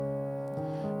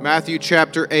Matthew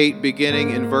chapter 8, beginning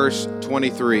in verse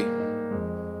 23.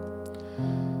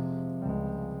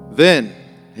 Then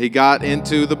he got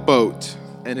into the boat,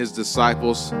 and his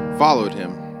disciples followed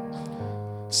him.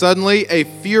 Suddenly, a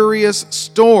furious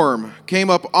storm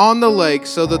came up on the lake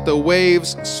so that the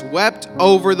waves swept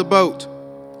over the boat.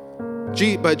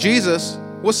 But Jesus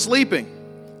was sleeping.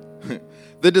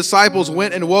 The disciples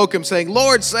went and woke him, saying,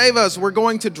 "Lord, save us, we're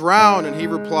going to drown." And he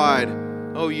replied,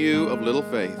 "O you of little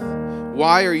faith,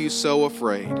 why are you so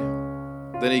afraid?"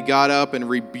 Then he got up and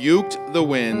rebuked the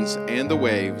winds and the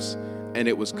waves, and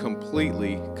it was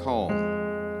completely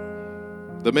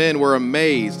calm. The men were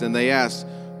amazed, and they asked,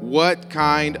 "What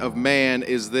kind of man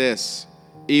is this?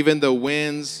 Even the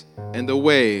winds and the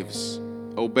waves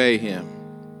obey him."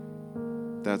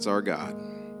 That's our God.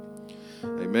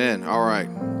 Amen. All right.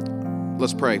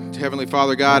 Let's pray. Heavenly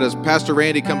Father, God, as Pastor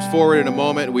Randy comes forward in a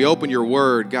moment, we open your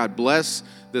word. God, bless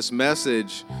this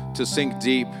message to sink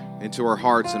deep into our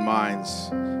hearts and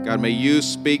minds. God, may you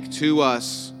speak to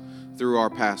us through our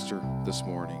pastor this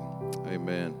morning.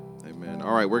 Amen. Amen.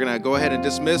 All right, we're going to go ahead and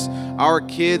dismiss our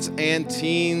kids and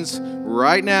teens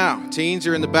right now. Teens,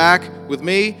 you're in the back with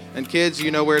me, and kids, you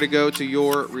know where to go to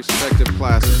your respective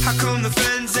classes. How come the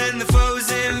friends and the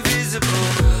foes invisible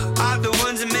are the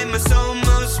ones that make my soul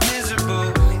most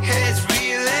miserable? Heads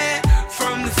reeling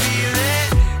from the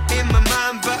feeling in my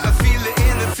mind, but I feel it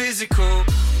in the physical.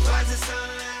 Why does the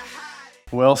sunlight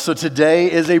hide? Well, so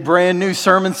today is a brand new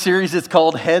sermon series. It's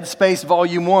called Headspace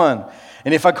Volume 1.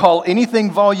 And if I call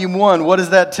anything Volume 1, what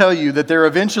does that tell you? That there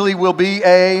eventually will be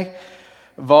a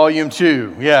Volume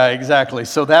 2. Yeah, exactly.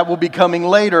 So that will be coming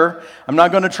later. I'm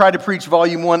not going to try to preach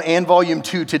Volume 1 and Volume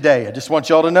 2 today. I just want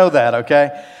y'all to know that,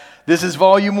 okay? This is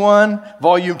Volume 1.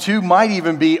 Volume 2 might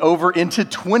even be over into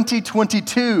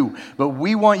 2022. But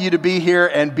we want you to be here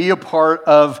and be a part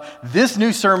of this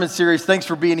new sermon series. Thanks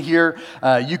for being here.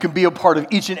 You can be a part of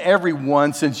each and every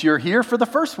one since you're here for the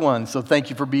first one. So thank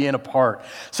you for being a part.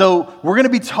 So we're going to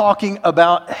be talking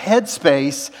about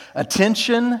headspace,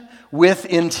 attention with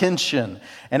intention.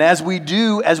 And as we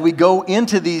go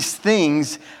into these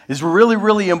things, it's really,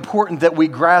 really important that we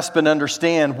grasp and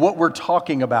understand what we're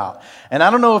talking about. And I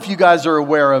don't know if you guys are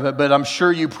aware of it, but I'm sure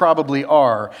you probably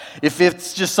are. If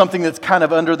it's just something that's kind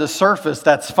of under the surface,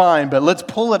 that's fine. But let's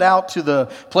pull it out to the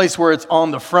place where it's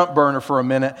on the front burner for a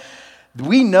minute.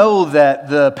 We know that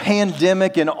the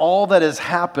pandemic and all that has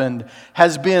happened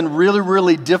has been really,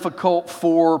 really difficult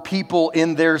for people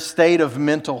in their state of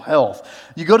mental health.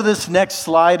 You go to this next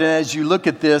slide, and as you look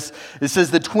at this, it says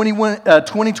the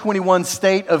 2021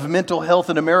 State of Mental Health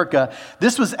in America.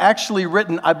 This was actually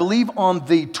written, I believe, on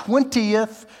the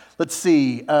 20th. Let's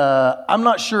see, I'm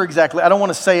not sure exactly. I don't want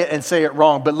to say it and say it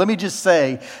wrong, but let me just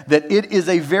say that it is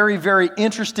a very, very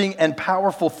interesting and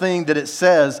powerful thing that it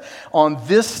says on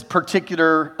this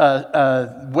particular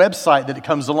website that it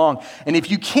comes along. And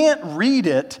if you can't read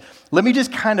it, let me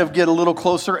just kind of get a little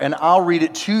closer and I'll read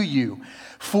it to you.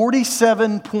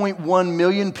 47.1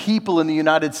 million people in the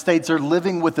United States are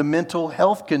living with a mental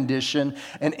health condition,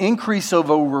 an increase of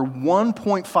over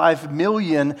 1.5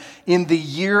 million in the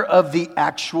year of the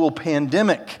actual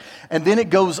pandemic. And then it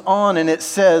goes on and it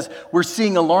says, we're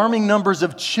seeing alarming numbers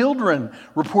of children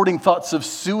reporting thoughts of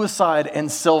suicide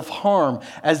and self-harm.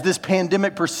 As this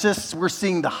pandemic persists, we're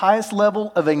seeing the highest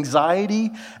level of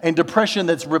anxiety and depression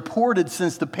that's reported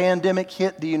since the pandemic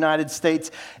hit the United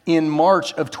States in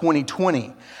March of 2020.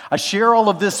 I share all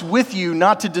of this with you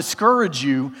not to discourage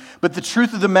you, but the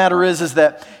truth of the matter is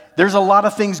that there's a lot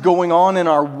of things going on in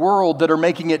our world that are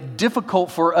making it difficult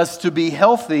for us to be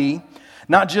healthy,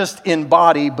 not just in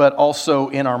body, but also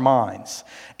in our minds.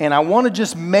 And I want to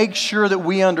just make sure that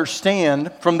we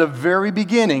understand from the very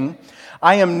beginning,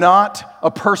 I am not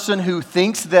a person who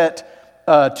thinks that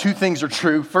two things are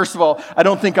true. First of all, I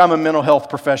don't think I'm a mental health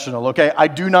professional, okay? I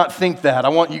do not think that. I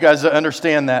want you guys to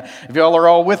understand that. If y'all are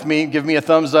all with me, give me a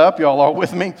thumbs up. Y'all all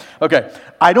with me? Okay,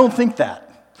 I don't think that.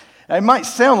 It might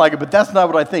sound like it, but that's not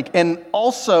what I think. And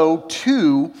also,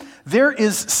 two, there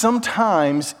is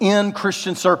sometimes in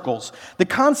Christian circles, the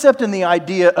concept and the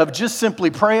idea of just simply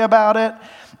pray about it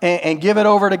and give it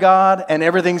over to God and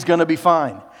everything's going to be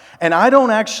fine. And I don't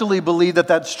actually believe that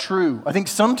that's true. I think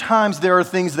sometimes there are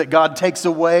things that God takes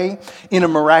away in a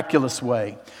miraculous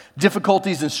way.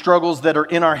 Difficulties and struggles that are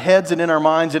in our heads and in our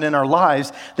minds and in our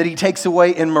lives that He takes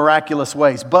away in miraculous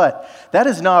ways. But that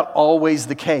is not always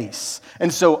the case.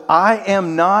 And so I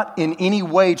am not in any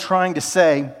way trying to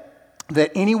say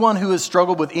that anyone who has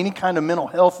struggled with any kind of mental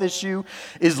health issue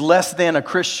is less than a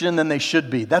Christian than they should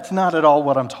be. That's not at all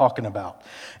what I'm talking about.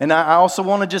 And I also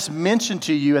want to just mention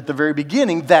to you at the very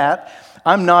beginning that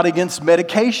I'm not against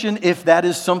medication if that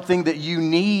is something that you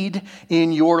need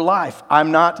in your life.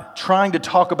 I'm not trying to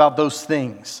talk about those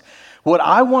things. What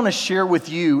I want to share with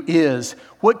you is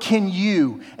what can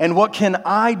you and what can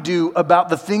I do about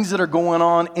the things that are going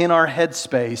on in our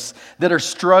headspace that are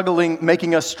struggling,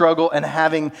 making us struggle and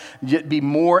having it be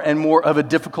more and more of a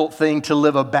difficult thing to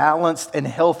live a balanced and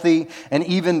healthy and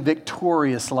even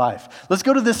victorious life. Let's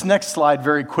go to this next slide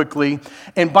very quickly.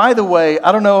 And by the way,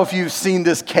 I don't know if you've seen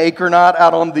this cake or not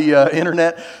out on the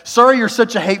internet. Sorry you're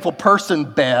such a hateful person,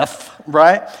 Beth,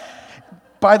 right?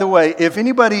 By the way, if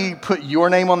anybody put your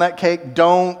name on that cake,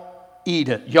 don't eat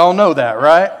it. Y'all know that,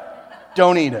 right?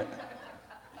 Don't eat it.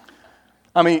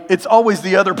 I mean, it's always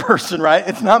the other person, right?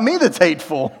 It's not me that's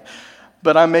hateful,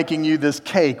 but I'm making you this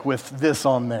cake with this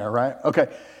on there, right? Okay,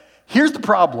 here's the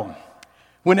problem.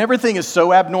 When everything is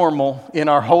so abnormal in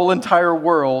our whole entire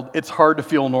world, it's hard to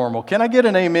feel normal. Can I get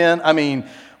an amen? I mean,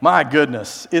 my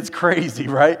goodness, it's crazy,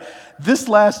 right? This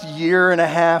last year and a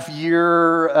half,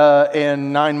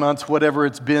 and 9 months, whatever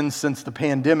it's been since the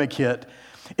pandemic hit,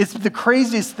 it's the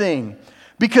craziest thing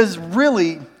because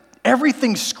really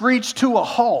everything screeched to a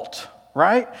halt,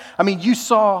 right? I mean, you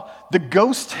saw the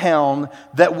ghost town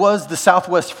that was the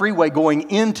Southwest Freeway going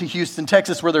into Houston,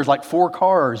 Texas, where there's like 4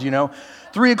 cars,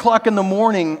 3 o'clock in the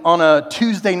morning on a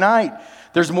Tuesday night,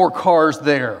 there's more cars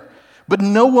there. But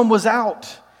no one was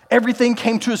out. Everything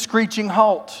came to a screeching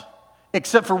halt,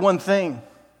 except for one thing.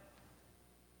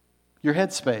 Your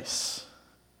headspace.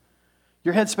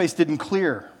 Your headspace didn't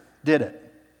clear, did it?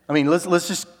 I mean, let's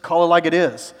just call it like it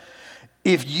is.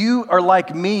 If you are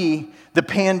like me, the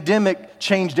pandemic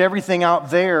changed everything out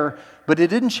there, but it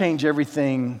didn't change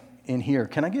everything in here.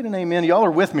 Can I get an amen? Y'all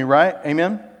are with me, right?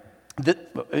 Amen?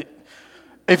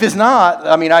 If it's not,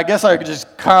 I mean, I guess I could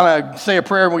just kind of say a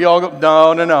prayer and we all go,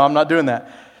 no, I'm not doing that.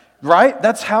 Right?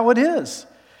 That's how it is.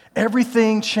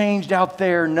 Everything changed out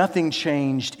there, nothing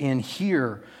changed in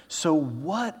here. So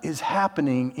what is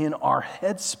happening in our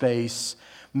headspace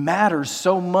matters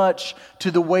so much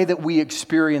to the way that we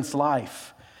experience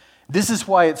life. This is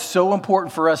why it's so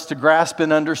important for us to grasp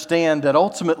and understand that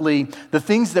ultimately the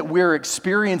things that we're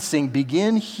experiencing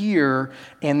begin here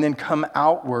and then come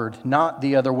outward, not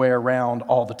the other way around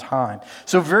all the time.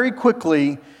 So very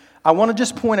quickly, I want to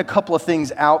just point a couple of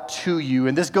things out to you,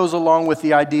 and this goes along with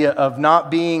the idea of not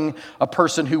being a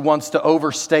person who wants to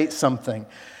overstate something.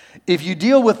 If you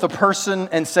deal with the person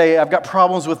and say, I've got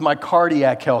problems with my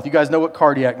cardiac health, you guys know what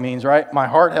cardiac means, right? My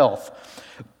heart health.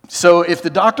 So if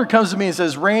the doctor comes to me and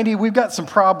says, Randy, we've got some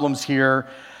problems here.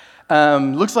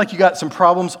 Looks like you got some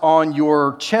problems on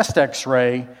your chest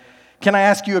x-ray. Can I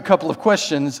ask you a couple of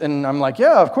questions? And I'm like,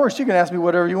 yeah, of course, you can ask me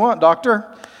whatever you want,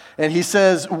 doctor. And he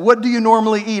says, what do you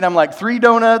normally eat? I'm like, 3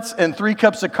 donuts and 3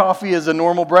 cups of coffee is a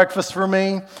normal breakfast for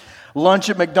me. Lunch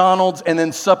at McDonald's and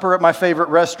then supper at my favorite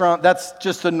restaurant. That's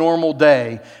just a normal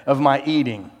day of my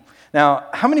eating. Now,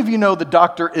 how many of you know the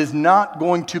doctor is not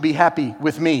going to be happy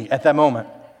with me at that moment?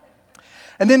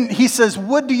 And then he says,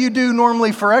 what do you do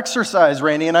normally for exercise,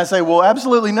 Randy? And I say, well,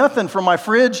 absolutely nothing. From my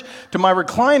fridge to my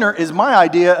recliner is my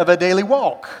idea of a daily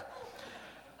walk.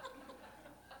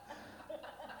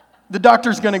 The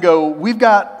doctor's going to go, we've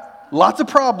got lots of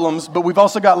problems, but we've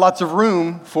also got lots of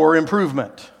room for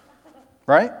improvement,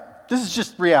 right? This is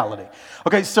just reality.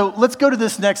 Okay, so let's go to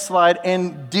this next slide.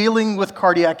 And dealing with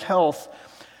cardiac health,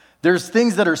 there's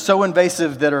things that are so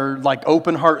invasive that are like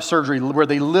open heart surgery, where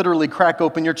they literally crack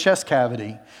open your chest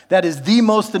cavity. That is the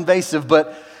most invasive,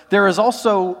 but there is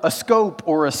also a scope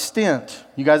or a stent.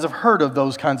 You guys have heard of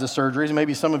those kinds of surgeries.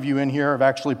 Maybe some of you in here have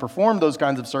actually performed those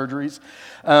kinds of surgeries.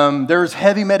 There's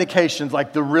heavy medications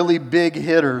like the really big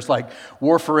hitters like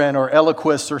warfarin or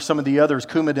Eliquis or some of the others,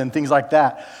 Coumadin, things like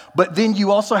that. But then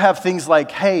you also have things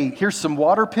like, hey, here's some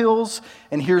water pills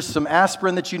and here's some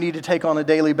aspirin that you need to take on a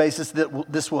daily basis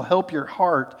this will help your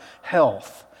heart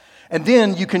health. And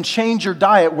then you can change your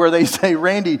diet where they say,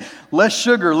 Randy, less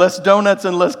sugar, less donuts,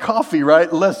 and less coffee,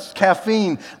 right? Less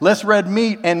caffeine, less red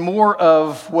meat, and more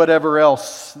of whatever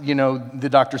else, the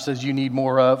doctor says you need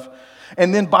more of.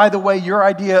 And then, by the way, your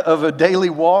idea of a daily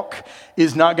walk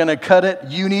is not going to cut it.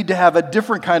 You need to have a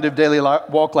different kind of daily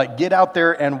walk, like get out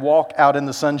there and walk out in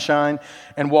the sunshine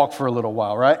and walk for a little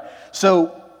while, right?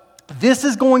 So this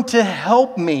is going to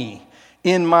help me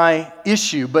in my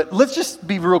issue, but let's just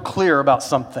be real clear about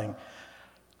something.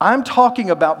 I'm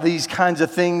talking about these kinds of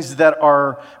things that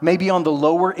are maybe on the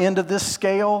lower end of this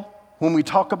scale when we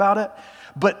talk about it,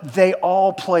 but they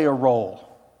all play a role.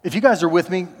 If you guys are with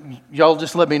me, y'all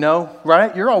just let me know,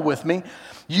 right? You're all with me.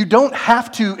 You don't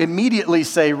have to immediately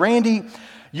say, Randy,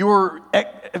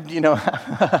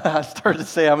 I started to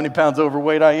say how many pounds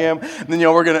overweight I am, and then,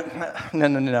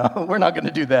 no, we're not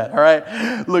gonna do that, all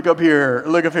right? Look up here.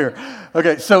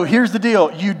 Okay, so here's the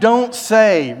deal. You don't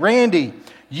say, Randy,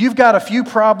 you've got a few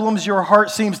problems, your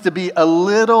heart seems to be a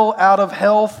little out of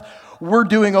health, we're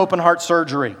doing open heart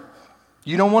surgery.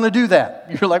 You don't want to do that.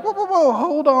 You're like, whoa,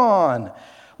 hold on.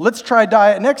 Let's try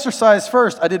diet and exercise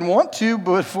first. I didn't want to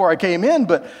before I came in,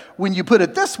 but when you put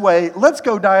it this way, let's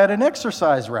go diet and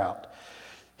exercise route.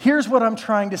 Here's what I'm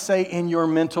trying to say in your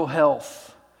mental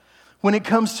health. When it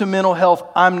comes to mental health,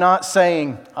 I'm not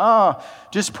saying,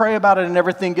 just pray about it and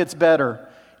everything gets better.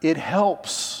 It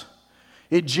helps.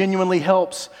 It genuinely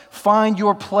helps. Find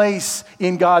your place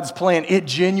in God's plan. It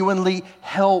genuinely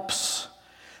helps.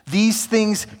 These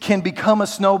things can become a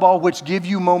snowball which give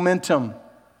you momentum.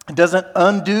 It doesn't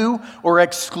undo or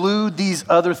exclude these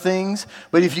other things.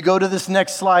 But if you go to this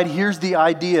next slide, here's the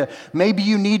idea. Maybe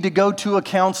you need to go to a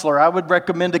counselor. I would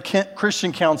recommend a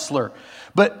Christian counselor.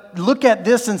 But look at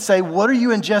this and say, what are you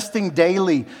ingesting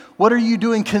daily? What are you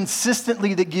doing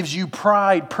consistently that gives you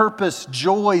pride, purpose,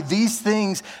 joy, these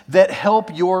things that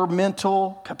help your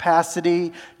mental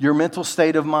capacity, your mental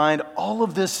state of mind, all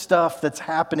of this stuff that's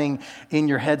happening in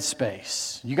your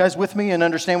headspace. You guys with me and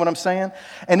understand what I'm saying?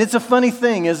 And it's a funny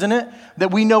thing, isn't it?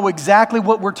 That we know exactly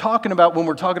what we're talking about when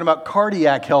we're talking about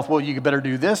cardiac health. Well, you better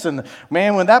do this. And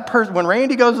man, when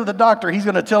Randy goes to the doctor, he's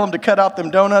going to tell him to cut out them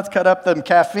donuts, cut up them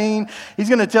caffeine. He's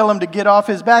going to tell him to get off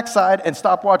his backside and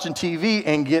stop watching TV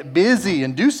and get busy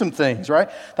and do some things, right?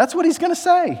 That's what he's going to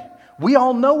say. We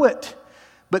all know it.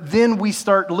 But then we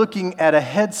start looking at a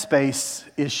headspace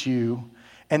issue,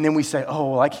 and then we say,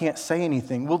 oh, well, I can't say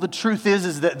anything. Well, the truth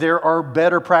is that there are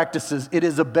better practices. It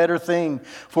is a better thing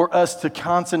for us to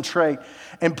concentrate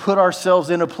and put ourselves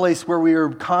in a place where we are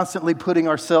constantly putting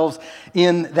ourselves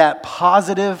in that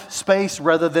positive space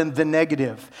rather than the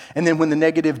negative. And then when the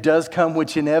negative does come,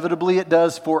 which inevitably it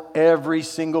does for every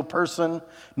single person,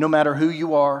 no matter who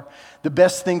you are, the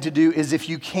best thing to do is, if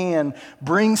you can,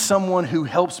 bring someone who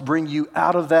helps bring you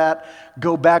out of that.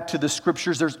 Go back to the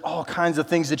scriptures. There's all kinds of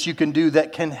things that you can do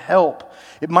that can help.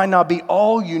 It might not be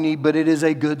all you need, but it is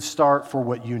a good start for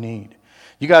what you need.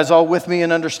 You guys all with me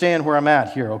and understand where I'm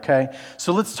at here, okay?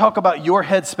 So let's talk about your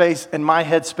headspace and my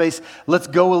headspace. Let's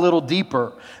go a little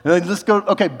deeper. Let's go,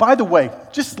 okay, by the way,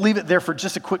 just leave it there for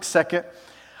just a quick second.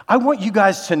 I want you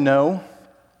guys to know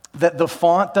that the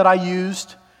font that I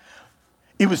used,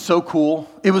 it was so cool.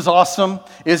 It was awesome.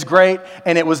 It was great.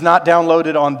 And it was not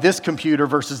downloaded on this computer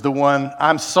versus the one.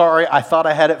 I'm sorry. I thought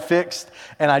I had it fixed,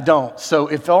 and I don't. So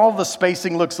if all the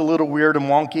spacing looks a little weird and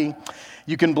wonky,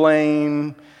 you can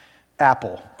blame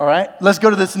Apple. All right? Let's go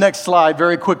to this next slide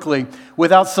very quickly.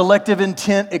 Without selective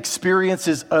intent, experience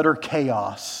is utter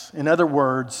chaos. In other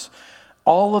words,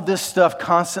 all of this stuff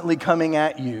constantly coming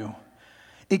at you,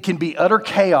 it can be utter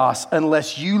chaos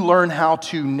unless you learn how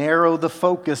to narrow the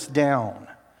focus down.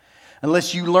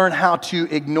 Unless you learn how to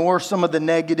ignore some of the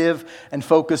negative and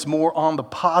focus more on the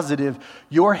positive,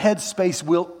 your headspace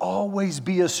will always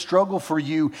be a struggle for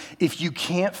you if you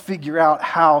can't figure out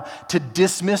how to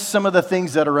dismiss some of the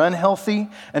things that are unhealthy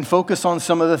and focus on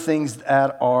some of the things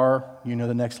that are,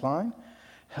 the next line,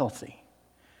 healthy.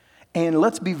 And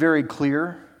let's be very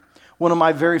clear. One of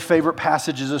my very favorite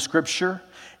passages of Scripture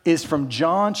is from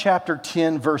John chapter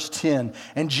 10, verse 10.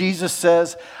 And Jesus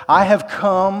says, I have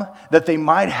come that they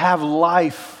might have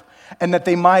life and that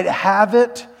they might have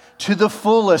it to the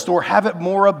fullest or have it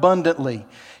more abundantly.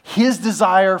 His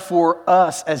desire for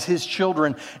us as his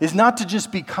children is not to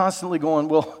just be constantly going,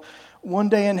 well, one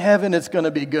day in heaven it's going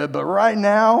to be good, but right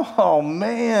now, oh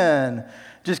man,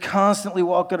 just constantly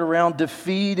walking around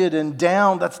defeated and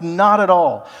down. That's not at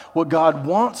all what God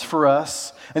wants for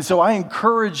us. And so I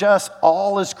encourage us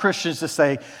all as Christians to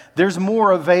say, there's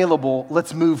more available.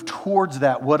 Let's move towards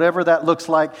that, whatever that looks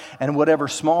like, and whatever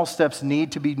small steps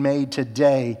need to be made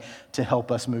today to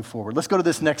help us move forward. Let's go to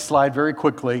this next slide very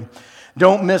quickly.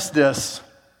 Don't miss this.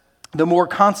 The more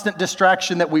constant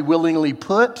distraction that we willingly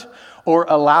put or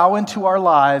allow into our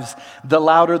lives, the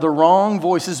louder the wrong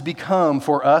voices become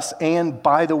for us and,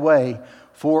 by the way,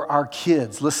 for our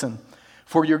kids. Listen,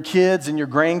 for your kids and your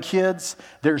grandkids,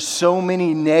 there's so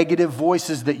many negative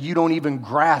voices that you don't even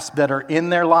grasp that are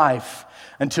in their life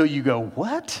until you go,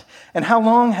 what? And how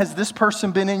long has this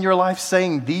person been in your life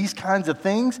saying these kinds of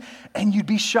things? And you'd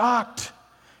be shocked.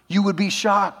 You would be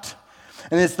shocked.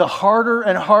 And it's the harder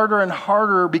and harder and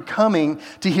harder becoming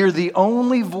to hear the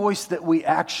only voice that we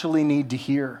actually need to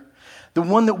hear. The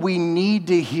one that we need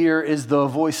to hear is the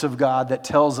voice of God that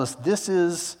tells us, this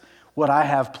is what I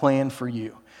have planned for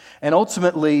you. And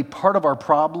ultimately, part of our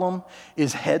problem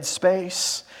is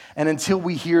headspace. And until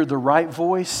we hear the right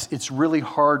voice, it's really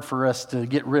hard for us to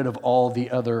get rid of all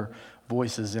the other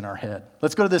voices in our head.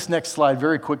 Let's go to this next slide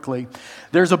very quickly.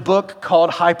 There's a book called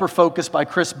Hyperfocus by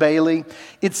Chris Bailey.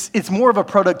 It's more of a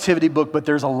productivity book, but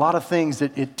there's a lot of things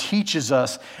that it teaches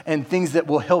us and things that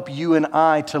will help you and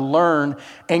I to learn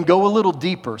and go a little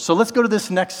deeper. So let's go to this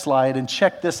next slide and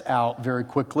check this out very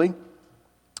quickly.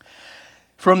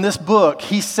 From this book,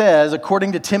 he says,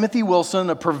 according to Timothy Wilson,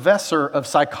 a professor of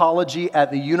psychology at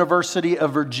the University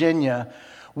of Virginia,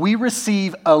 we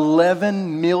receive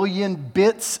 11 million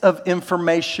bits of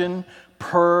information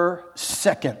per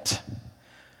second.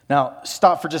 Now,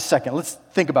 stop for just a second. Let's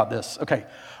think about this. Okay,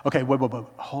 wait.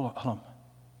 Hold on.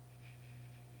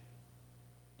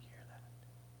 Do you hear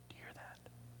that?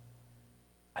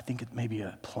 I think it may be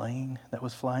a plane that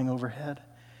was flying overhead,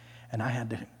 and I had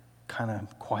to kind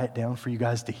of quiet down for you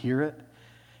guys to hear it.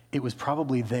 It was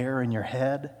probably there in your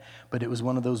head, but it was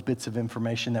one of those bits of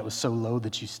information that was so low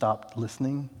that you stopped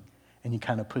listening and you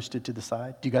kind of pushed it to the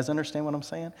side. Do you guys understand what I'm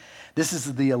saying? This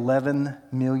is the 11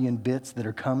 million bits that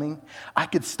are coming. I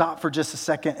could stop for just a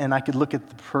second and I could look at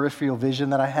the peripheral vision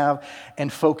that I have and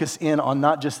focus in on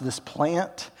not just this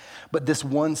plant, but this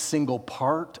one single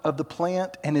part of the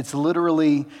plant. And it's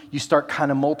literally, you start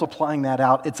kind of multiplying that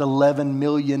out. It's 11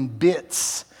 million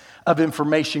bits of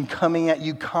information coming at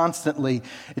you constantly.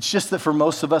 It's just that for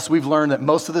most of us, we've learned that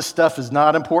most of this stuff is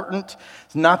not important.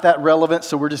 It's not that relevant,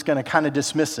 so we're just going to kind of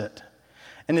dismiss it.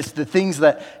 And it's the things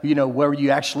that, where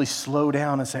you actually slow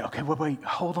down and say, okay, wait,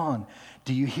 hold on.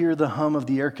 Do you hear the hum of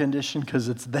the air condition? Because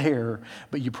it's there,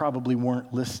 but you probably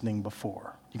weren't listening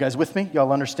before. You guys with me?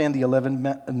 Y'all understand the 11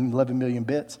 million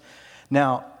bits?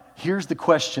 Now, here's the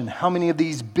question. How many of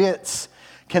these bits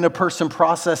can a person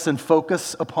process and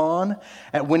focus upon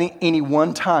at any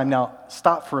one time? Now,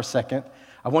 stop for a second.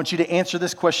 I want you to answer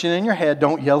this question in your head.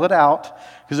 Don't yell it out,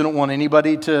 because I don't want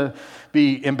anybody to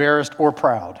be embarrassed or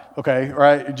proud, okay? All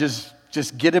right? Just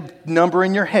get a number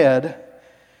in your head.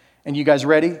 And you guys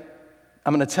ready?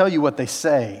 I'm going to tell you what they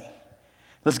say.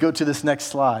 Let's go to this next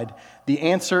slide. The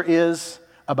answer is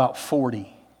about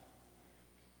 40.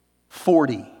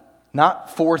 40.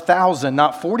 Not 4,000,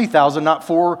 not 40,000, not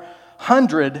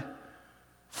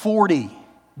 440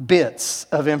 bits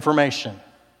of information.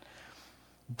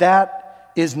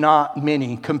 That is not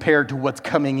many compared to what's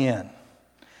coming in.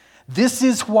 This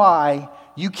is why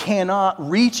you cannot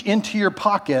reach into your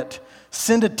pocket,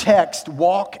 send a text,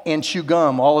 walk, and chew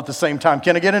gum all at the same time.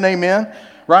 Can I get an amen?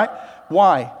 Right?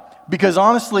 Why? Because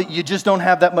honestly, you just don't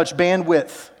have that much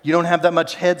bandwidth. You don't have that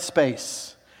much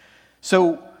headspace.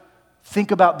 So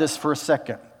think about this for a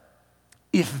second.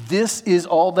 If this is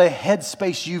all the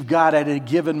headspace you've got at a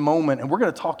given moment, and we're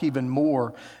going to talk even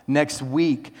more next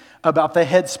week about the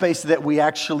headspace that we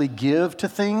actually give to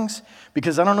things,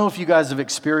 because I don't know if you guys have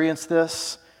experienced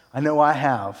this. I know I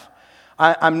have.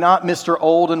 I'm not Mr.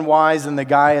 Old and Wise and the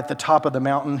guy at the top of the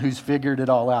mountain who's figured it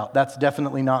all out. That's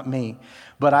definitely not me.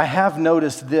 But I have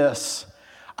noticed this.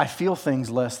 I feel things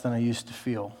less than I used to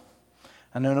feel.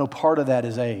 And I know part of that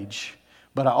is age.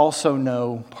 But I also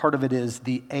know part of it is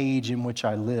the age in which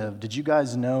I live. Did you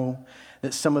guys know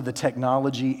that some of the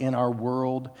technology in our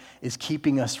world is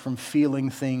keeping us from feeling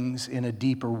things in a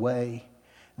deeper way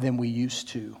than we used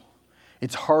to?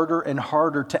 It's harder and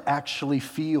harder to actually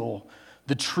feel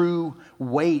the true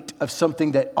weight of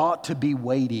something that ought to be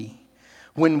weighty.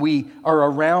 When we are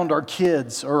around our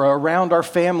kids or around our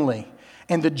family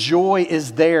and the joy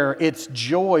is there, it's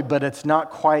joy, but it's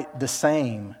not quite the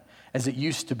same as it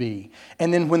used to be.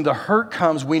 And then when the hurt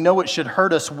comes, we know it should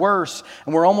hurt us worse,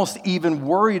 and we're almost even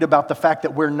worried about the fact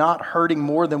that we're not hurting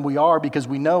more than we are, because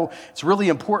we know it's really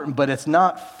important, but it's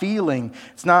not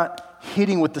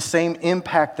hitting with the same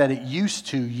impact that it used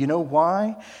to. You know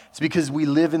why? It's because we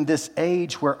live in this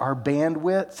age where our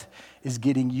bandwidth is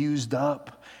getting used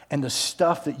up, and the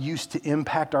stuff that used to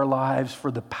impact our lives for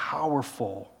the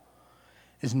powerful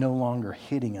is no longer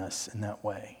hitting us in that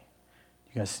way.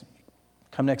 You guys,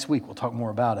 come next week, we'll talk more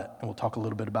about it, and we'll talk a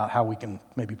little bit about how we can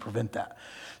maybe prevent that.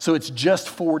 So it's just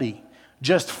 40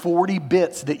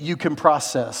 bits that you can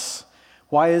process.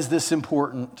 Why is this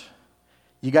important?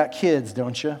 You got kids,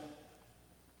 don't you?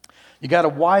 You got a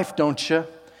wife, don't you?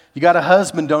 You got a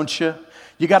husband, don't you?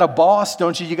 You got a boss,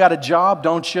 don't you? You got a job,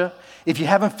 don't you? If you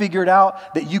haven't figured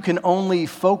out that you can only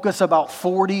focus on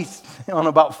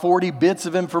about 40 bits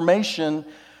of information,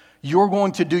 You're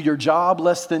going to do your job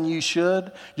less than you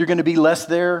should. You're going to be less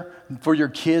there for your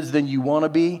kids than you want to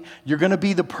be. You're going to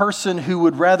be the person who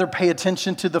would rather pay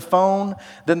attention to the phone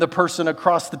than the person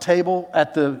across the table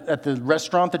at the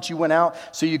restaurant that you went out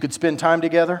so you could spend time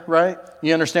together, right?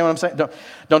 You understand what I'm saying?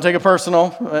 Don't take it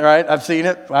personal, right? I've seen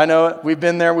it. I know it. We've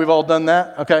been there. We've all done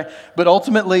that, okay? But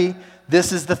ultimately,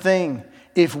 this is the thing.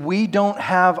 If we don't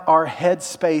have our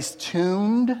headspace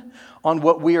tuned on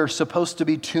what we are supposed to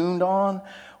be tuned on,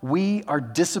 we are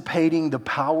dissipating the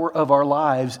power of our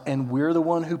lives, and we're the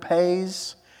one who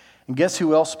pays. And guess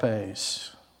who else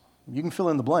pays? You can fill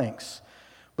in the blanks,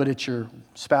 but it's your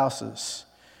spouses,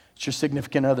 it's your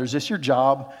significant others, it's your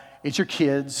job, it's your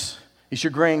kids, it's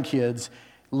your grandkids.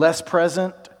 Less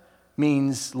present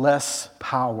means less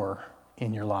power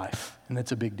in your life, and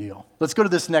that's a big deal. Let's go to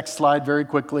this next slide very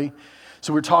quickly.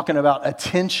 So we're talking about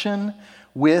attention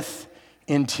with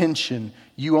intention.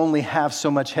 You only have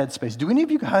so much headspace. Do any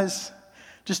of you guys,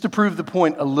 just to prove the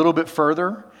point a little bit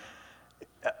further,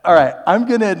 all right, I'm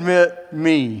going to admit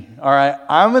me, all right?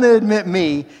 I'm going to admit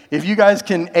me. If you guys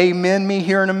can amen me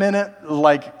here in a minute,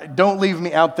 like, don't leave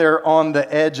me out there on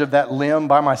the edge of that limb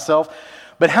by myself.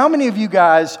 But how many of you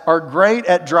guys are great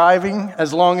at driving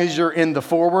as long as you're in the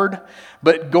forward,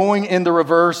 but going in the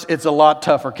reverse, it's a lot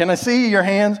tougher? Can I see your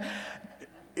hands?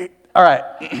 All right,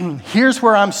 here's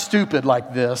where I'm stupid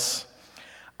like this.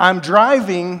 I'm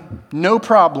driving, no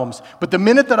problems. But the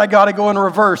minute that I got to go in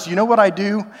reverse, you know what I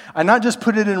do? I not just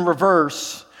put it in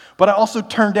reverse, but I also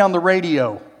turn down the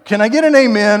radio. Can I get an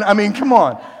amen? I mean, come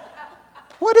on.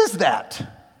 What is that?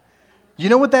 You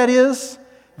know what that is?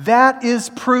 That is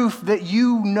proof that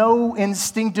you know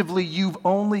instinctively you've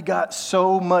only got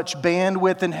so much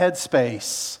bandwidth and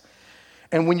headspace.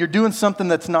 And when you're doing something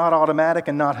that's not automatic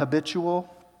and not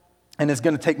habitual, and is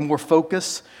going to take more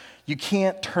focus, you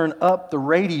can't turn up the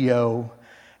radio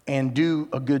and do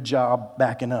a good job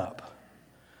backing up.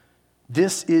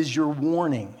 This is your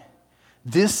warning.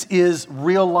 This is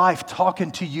real life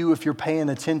talking to you if you're paying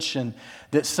attention,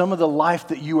 that some of the life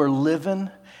that you are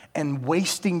living and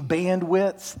wasting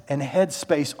bandwidth and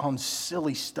headspace on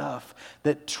silly stuff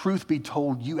that, truth be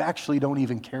told, you actually don't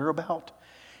even care about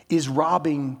is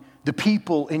robbing the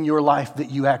people in your life that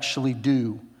you actually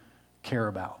do care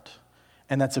about.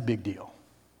 And that's a big deal.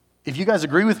 If you guys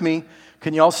agree with me,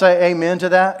 can y'all say amen to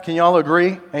that? Can y'all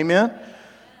agree? Amen?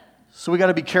 So we got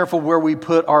to be careful where we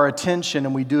put our attention,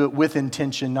 and we do it with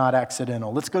intention, not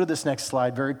accidental. Let's go to this next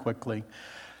slide very quickly.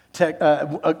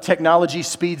 Technology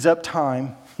speeds up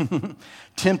time,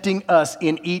 tempting us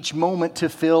in each moment to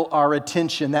fill our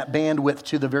attention, that bandwidth,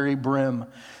 to the very brim.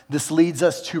 This leads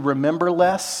us to remember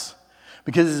less,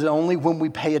 because it's only when we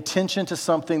pay attention to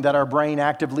something that our brain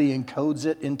actively encodes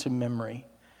it into memory.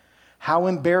 How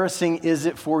embarrassing is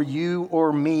it for you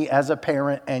or me as a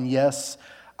parent? And yes,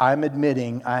 I'm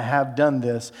admitting I have done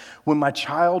this. When my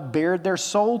child bared their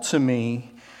soul to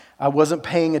me, I wasn't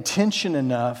paying attention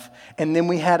enough. And then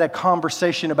we had a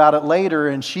conversation about it later,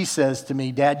 and she says to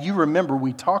me, "Dad, you remember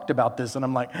we talked about this?" And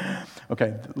I'm like,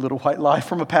 okay, little white lie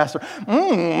from a pastor.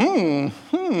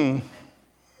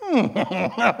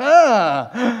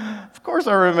 Of course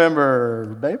I remember,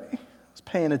 baby. I was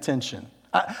paying attention.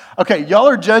 Okay, y'all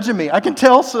are judging me. I can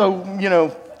tell, so,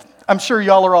 I'm sure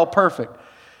y'all are all perfect.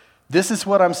 This is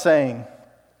what I'm saying.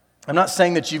 I'm not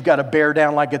saying that you've got to bear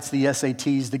down like it's the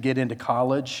SATs to get into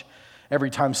college every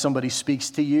time somebody speaks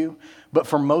to you. But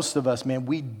for most of us, man,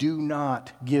 we do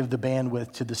not give the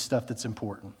bandwidth to the stuff that's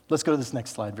important. Let's go to this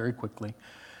next slide very quickly.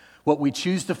 What we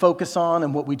choose to focus on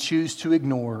and what we choose to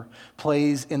ignore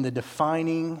plays in the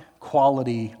defining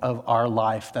quality of our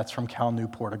life. That's from Cal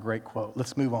Newport, a great quote.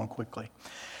 Let's move on quickly.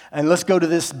 And let's go to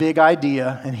this big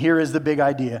idea, and here is the big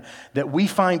idea, that we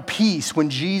find peace when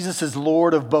Jesus is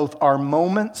Lord of both our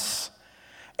moments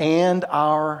and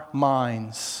our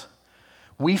minds.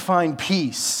 We find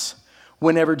peace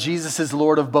whenever Jesus is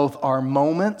Lord of both our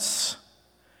moments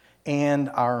and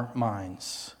our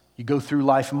minds. You go through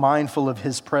life mindful of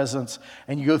His presence,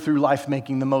 and you go through life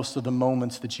making the most of the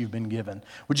moments that you've been given.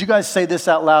 Would you guys say this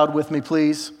out loud with me,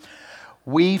 please?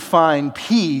 We find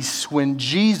peace when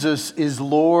Jesus is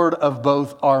Lord of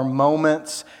both our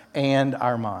moments and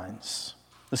our minds.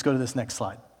 Let's go to this next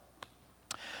slide.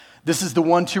 This is the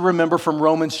one to remember from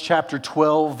Romans chapter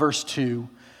 12, verse 2.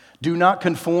 Do not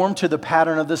conform to the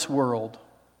pattern of this world.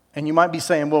 And you might be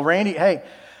saying, well, Randy, hey,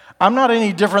 I'm not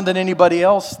any different than anybody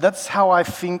else. That's how I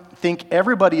think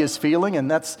everybody is feeling, and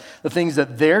that's the things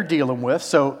that they're dealing with.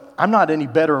 So I'm not any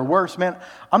better or worse, man.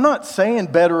 I'm not saying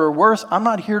better or worse. I'm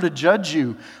not here to judge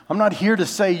you. I'm not here to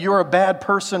say you're a bad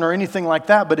person or anything like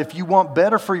that. But if you want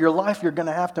better for your life, you're going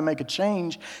to have to make a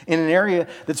change in an area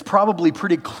that's probably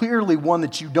pretty clearly one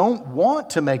that you don't want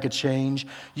to make a change.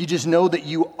 You just know that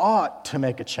you ought to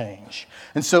make a change.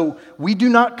 And so we do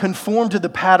not conform to the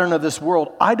pattern of this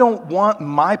world. I don't want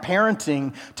my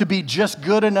parenting to be just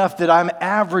good enough that I'm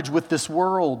average with this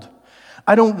world.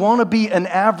 I don't want to be an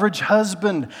average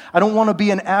husband. I don't want to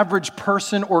be an average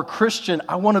person or Christian.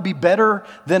 I want to be better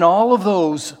than all of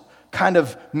those kind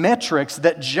of metrics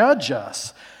that judge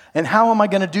us. And how am I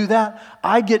going to do that?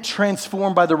 I get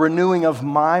transformed by the renewing of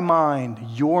my mind,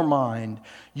 your mind.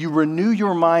 You renew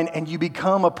your mind and you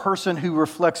become a person who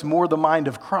reflects more the mind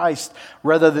of Christ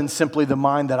rather than simply the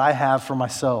mind that I have for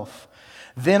myself.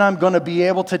 Then I'm going to be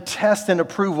able to test and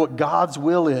approve what God's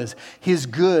will is, His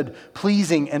good,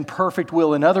 pleasing, and perfect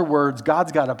will. In other words,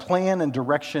 God's got a plan and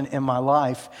direction in my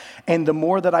life. And the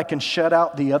more that I can shut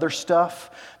out the other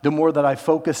stuff, the more that I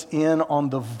focus in on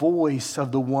the voice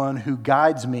of the one who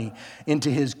guides me into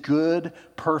His good,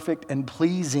 perfect, and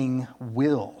pleasing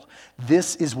will.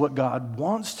 This is what God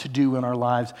wants to do in our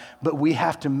lives, but we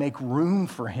have to make room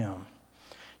for Him.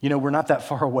 You know, we're not that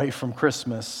far away from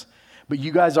Christmas. But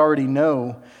you guys already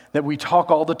know that we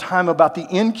talk all the time about the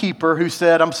innkeeper who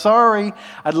said, I'm sorry,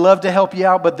 I'd love to help you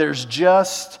out, but there's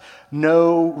just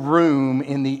no room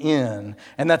in the inn.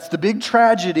 And that's the big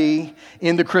tragedy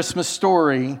in the Christmas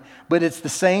story, but it's the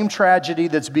same tragedy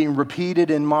that's being repeated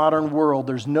in modern world.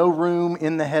 There's no room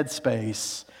in the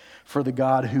headspace for the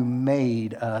God who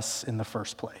made us in the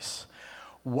first place.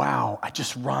 Wow, I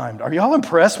just rhymed. Are y'all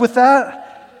impressed with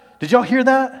that? Did y'all hear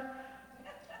that?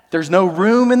 There's no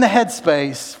room in the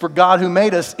headspace for God who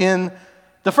made us in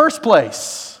the first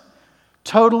place.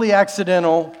 Totally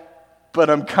accidental, but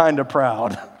I'm kind of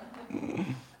proud.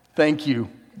 Thank you,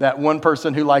 that one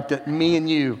person who liked it, me and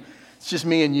you. It's just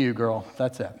me and you, girl.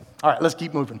 That's it. All right, let's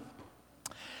keep moving.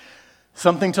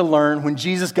 Something to learn. When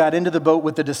Jesus got into the boat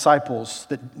with the disciples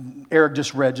that Eric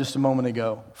just read just a moment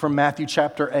ago from Matthew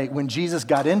chapter 8, when Jesus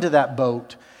got into that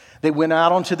boat, they went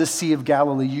out onto the Sea of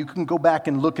Galilee. You can go back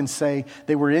and look and say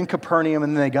they were in Capernaum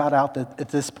and then they got out at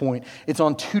this point. It's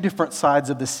on two different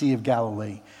sides of the Sea of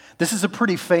Galilee. This is a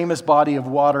pretty famous body of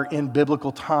water in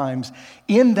biblical times.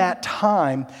 In that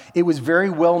time, it was very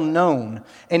well known,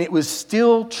 and it was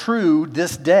still true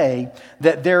this day,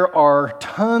 that there are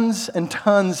tons and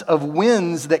tons of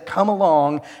winds that come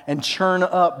along and churn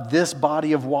up this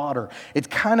body of water. It's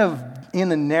kind of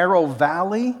in a narrow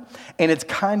valley, and it's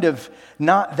kind of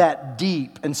not that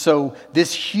deep. And so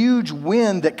this huge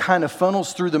wind that kind of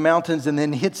funnels through the mountains and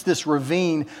then hits this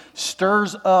ravine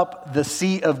stirs up the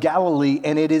Sea of Galilee,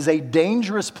 and it is a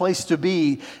dangerous place to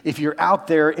be if you're out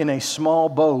there in a small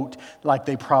boat like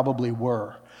they probably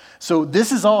were. So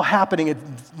this is all happening.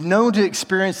 It's known to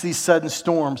experience these sudden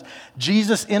storms.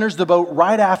 Jesus enters the boat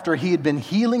right after he had been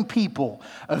healing people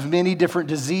of many different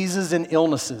diseases and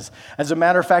illnesses. As a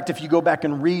matter of fact, if you go back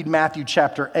and read Matthew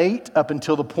chapter 8 up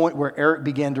until the point where Eric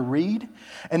began to read,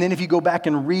 and then if you go back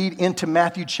and read into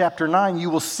Matthew chapter 9, you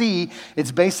will see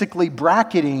it's basically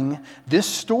bracketing this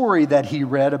story that he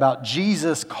read about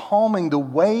Jesus calming the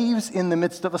waves in the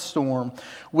midst of a storm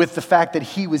with the fact that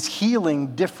he was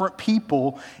healing different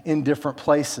people in different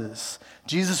places.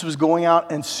 Jesus was going out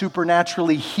and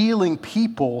supernaturally healing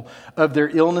people of their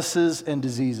illnesses and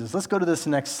diseases. Let's go to this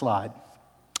next slide.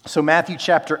 So Matthew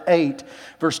chapter 8,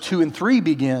 verse 2 and 3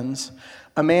 begins,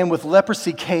 a man with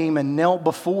leprosy came and knelt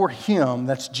before him,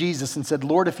 that's Jesus, and said,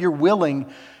 Lord, if you're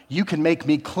willing, you can make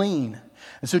me clean.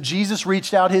 And so Jesus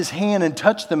reached out his hand and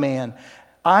touched the man.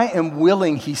 I am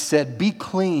willing, he said, be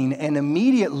clean. And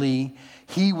immediately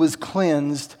he was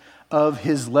cleansed of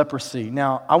his leprosy.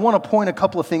 Now, I want to point a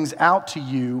couple of things out to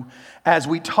you as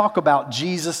we talk about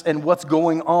Jesus and what's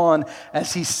going on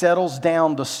as he settles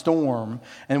down the storm,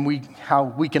 and how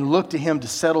we can look to him to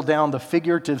settle down the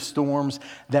figurative storms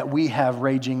that we have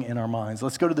raging in our minds.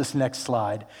 Let's go to this next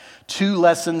slide. 2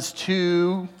 lessons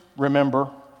to remember.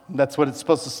 That's what it's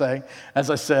supposed to say. As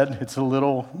I said, it's a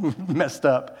little messed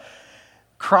up.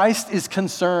 Christ is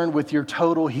concerned with your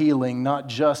total healing, not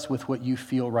just with what you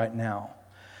feel right now.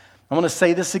 I want to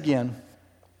say this again.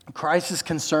 Christ is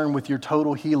concerned with your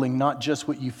total healing, not just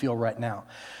what you feel right now.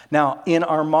 Now, in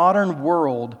our modern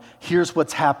world, here's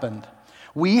what's happened.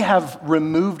 We have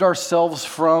removed ourselves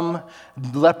from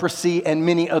leprosy and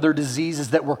many other diseases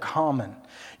that were common.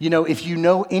 You know, if you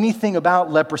know anything about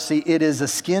leprosy, it is a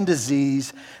skin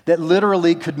disease that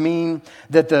literally could mean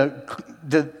that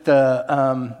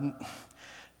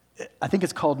I think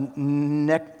it's called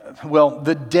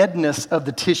the deadness of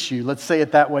the tissue. Let's say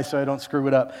it that way so I don't screw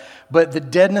it up. But the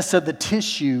deadness of the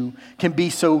tissue can be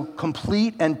so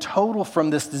complete and total from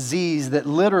this disease that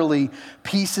literally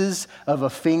pieces of a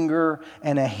finger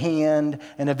and a hand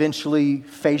and eventually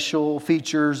facial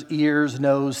features, ears,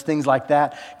 nose, things like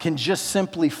that can just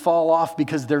simply fall off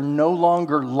because they're no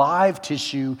longer live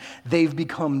tissue. They've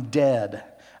become dead.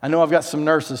 I know I've got some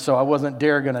nurses, so I wasn't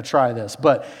going to try this.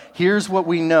 But here's what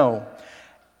we know.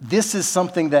 This is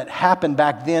something that happened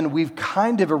back then. We've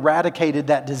kind of eradicated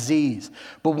that disease.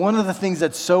 But one of the things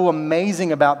that's so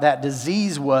amazing about that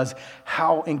disease was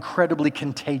how incredibly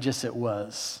contagious it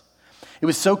was. It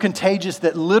was so contagious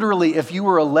that literally if you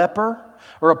were a leper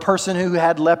or a person who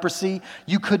had leprosy,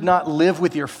 you could not live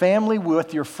with your family,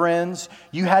 with your friends.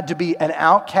 You had to be an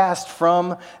outcast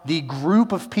from the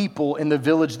group of people in the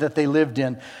village that they lived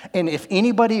in. And if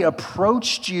anybody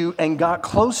approached you and got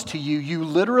close to you, you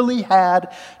literally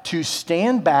had to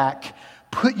stand back,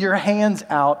 put your hands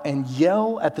out, and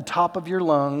yell at the top of your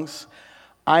lungs,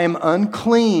 "I am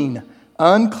unclean,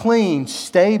 unclean,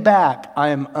 stay back, I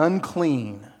am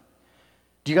unclean."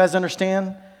 Do you guys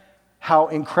understand how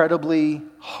incredibly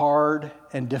hard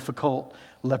and difficult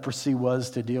leprosy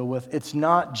was to deal with? It's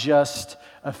not just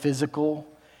a physical,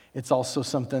 it's also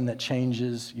something that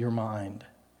changes your mind.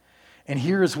 And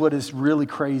here's what is really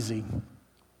crazy.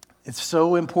 It's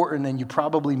so important, and you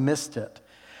probably missed it.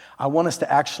 I want us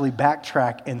to actually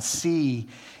backtrack and see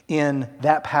in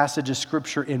that passage of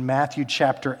Scripture in Matthew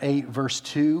chapter 8, verse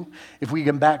 2. If we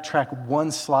can backtrack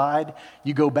one slide,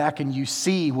 you go back and you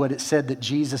see what it said that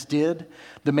Jesus did.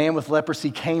 The man with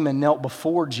leprosy came and knelt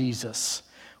before Jesus.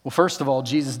 Well, first of all,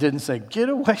 Jesus didn't say, "Get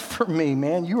away from me,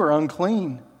 man, you are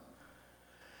unclean."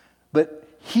 But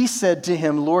he said to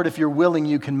him, "Lord, if you're willing,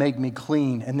 you can make me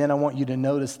clean." And then I want you to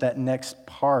notice that next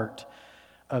part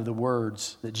of the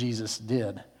words that Jesus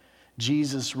did.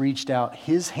 Jesus reached out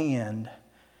his hand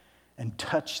and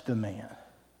touched the man.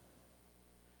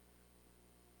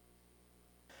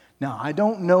 Now, I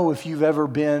don't know if you've ever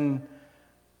been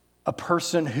a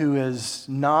person who has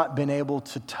not been able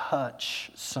to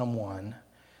touch someone.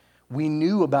 We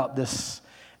knew about this,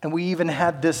 and we even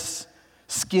had this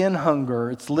skin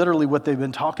hunger. It's literally what they've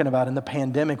been talking about in the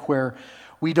pandemic, where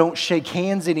we don't shake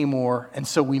hands anymore, and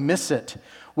so we miss it.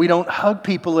 We don't hug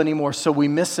people anymore, so we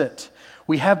miss it.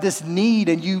 We have this need,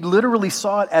 and you literally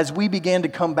saw it as we began to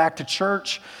come back to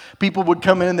church. People would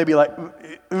come in and they'd be like,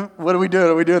 "What are we doing?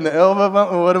 Are we doing the elbow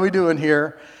bump? What are we doing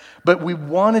here?" But we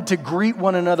wanted to greet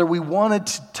one another. We wanted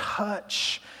to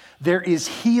touch. There is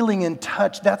healing in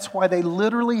touch. That's why they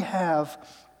literally have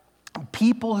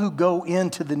people who go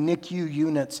into the NICU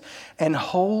units and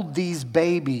hold these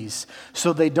babies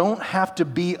so they don't have to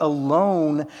be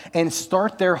alone and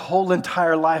start their whole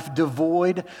entire life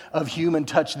devoid of human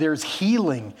touch. There's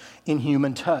healing in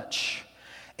human touch.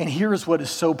 And here is what is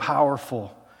so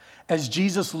powerful. As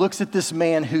Jesus looks at this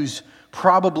man who's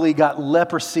probably got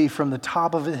leprosy from the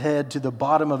top of his head to the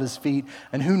bottom of his feet,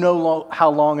 and who knows how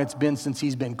long it's been since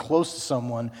he's been close to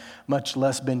someone, much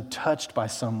less been touched by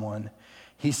someone,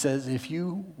 he says, "If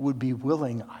you would be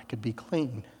willing, I could be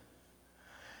clean."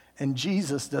 And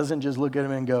Jesus doesn't just look at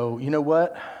him and go, "You know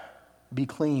what? Be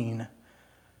clean,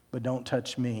 but don't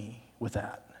touch me with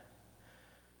that."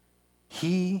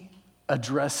 He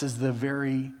addresses the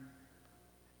very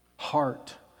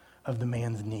heart of the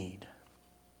man's need.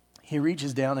 He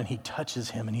reaches down and he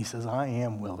touches him and he says, "I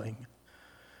am willing,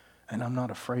 and I'm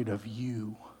not afraid of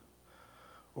you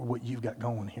or what you've got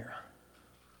going here."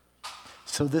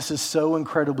 So this is so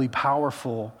incredibly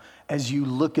powerful as you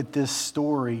look at this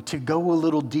story, to go a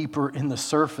little deeper in the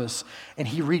surface. And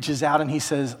he reaches out and he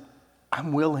says,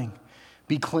 "I'm willing,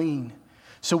 be clean."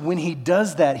 So when he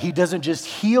does that, he doesn't just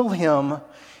heal him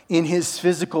in his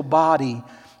physical body.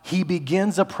 He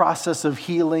begins a process of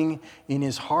healing in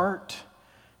his heart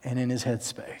and in his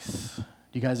headspace. Do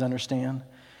you guys understand?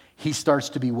 He starts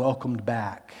to be welcomed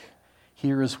back.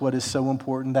 Here is what is so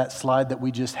important. That slide that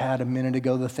we just had a minute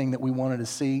ago, the thing that we wanted to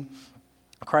see.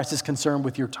 Christ is concerned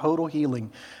with your total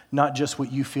healing, not just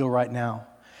what you feel right now.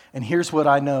 And here's what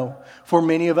I know. For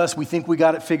many of us, we think we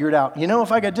got it figured out. You know,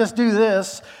 if I could just do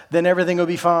this, then everything will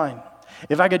be fine.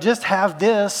 If I could just have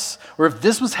this, or if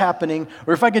this was happening,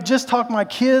 or if I could just talk my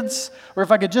kids, or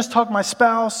if I could just talk my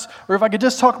spouse, or if I could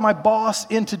just talk my boss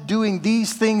into doing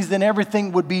these things, then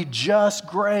everything would be just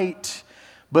great.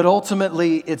 But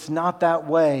ultimately, it's not that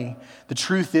way. The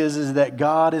truth is that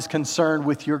God is concerned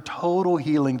with your total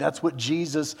healing. That's what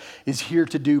Jesus is here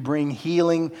to do, bring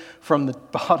healing from the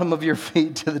bottom of your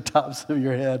feet to the tops of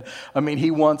your head. I mean,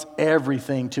 he wants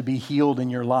everything to be healed in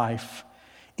your life,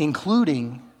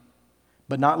 including,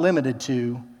 but not limited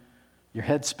to, your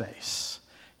headspace.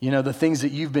 You know, the things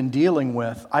that you've been dealing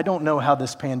with. I don't know how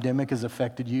this pandemic has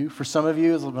affected you. For some of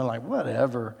you, it's been like,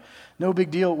 whatever. No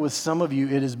big deal. With some of you,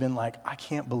 it has been like, I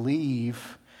can't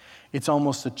believe it's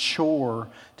almost a chore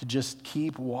to just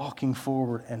keep walking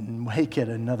forward and make it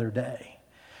another day.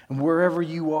 And wherever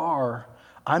you are,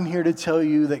 I'm here to tell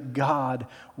you that God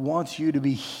wants you to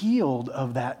be healed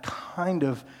of that kind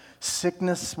of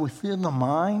sickness within the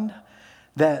mind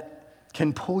that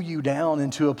can pull you down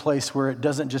into a place where it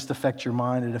doesn't just affect your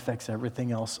mind, it affects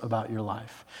everything else about your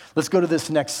life. Let's go to this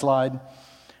next slide.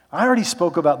 I already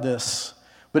spoke about this,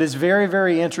 but it's very,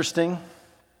 very interesting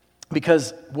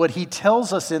because what he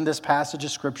tells us in this passage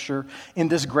of Scripture, in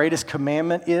this greatest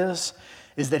commandment is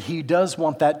that he does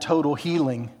want that total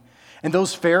healing. And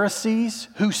those Pharisees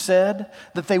who said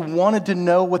that they wanted to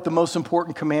know what the most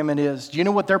important commandment is, do you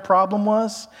know what their problem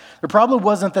was? Their problem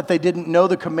wasn't that they didn't know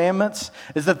the commandments,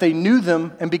 is that they knew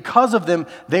them, and because of them,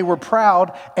 they were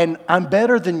proud, and I'm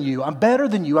better than you, I'm better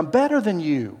than you, I'm better than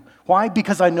you. Why?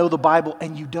 Because I know the Bible,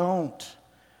 and you don't.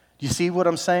 Do you see what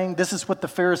I'm saying? This is what the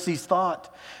Pharisees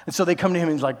thought. And so they come to him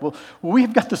and he's like, well,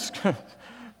 we've got this,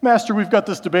 Master, we've got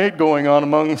this debate going on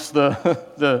amongst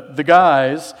the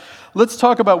guys. Let's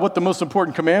talk about what the most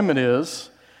important commandment is.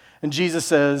 And Jesus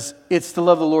says, it's to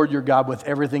love the Lord your God with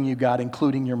everything you got,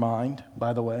 including your mind,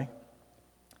 by the way.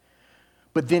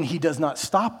 But then he does not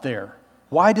stop there.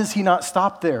 Why does he not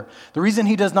stop there? The reason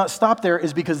he does not stop there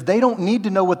is because they don't need to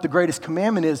know what the greatest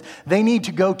commandment is. They need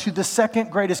to go to the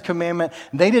second greatest commandment.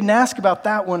 They didn't ask about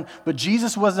that one, but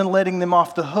Jesus wasn't letting them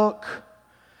off the hook.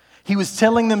 He was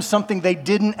telling them something they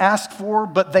didn't ask for,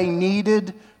 but they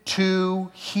needed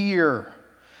to hear.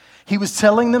 He was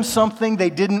telling them something they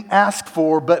didn't ask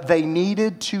for, but they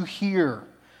needed to hear.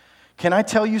 Can I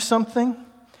tell you something?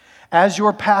 As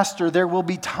your pastor, there will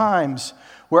be times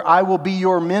where I will be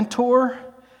your mentor,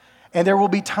 and there will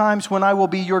be times when I will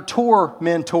be your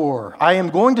tormentor. I am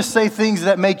going to say things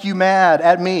that make you mad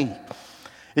at me.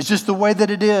 It's just the way that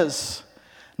it is.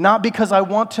 Not because I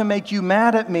want to make you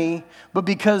mad at me, but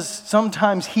because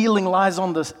sometimes healing lies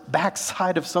on the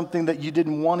backside of something that you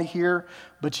didn't want to hear,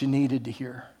 but you needed to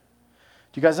hear.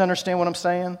 Do you guys understand what I'm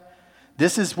saying?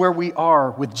 This is where we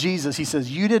are with Jesus. He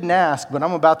says, you didn't ask, but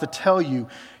I'm about to tell you,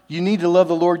 you need to love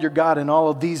the Lord your God in all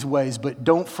of these ways, but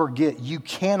don't forget, you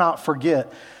cannot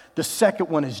forget. The second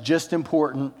one is just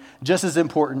as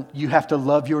important. You have to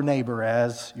love your neighbor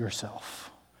as yourself.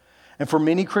 And for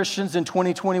many Christians in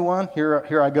 2021,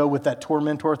 here I go with that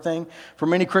tormentor thing. For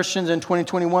many Christians in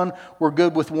 2021, we're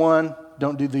good with one,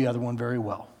 don't do the other one very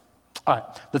well. All right,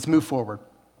 let's move forward.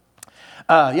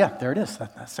 Yeah, there it is,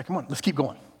 that second one. Let's keep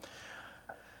going.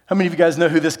 How many of you guys know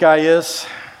who this guy is?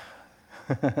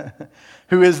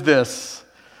 Who is this?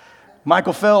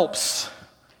 Michael Phelps,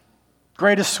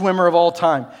 greatest swimmer of all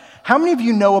time. How many of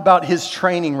you know about his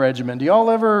training regimen? Do y'all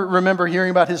ever remember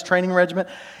hearing about his training regimen?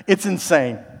 It's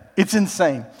insane. It's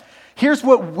insane. Here's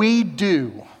what we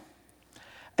do,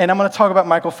 and I'm going to talk about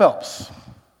Michael Phelps.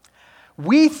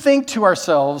 We think to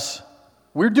ourselves,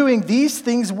 we're doing these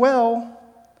things well,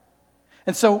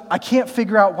 and so I can't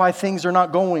figure out why things are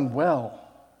not going well.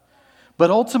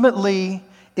 But ultimately,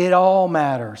 it all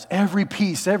matters. Every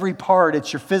piece, every part.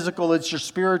 It's your physical, it's your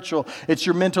spiritual, it's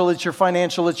your mental, it's your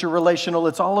financial, it's your relational.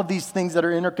 It's all of these things that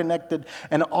are interconnected,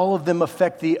 and all of them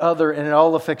affect the other, and it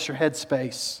all affects your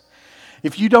headspace.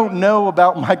 If you don't know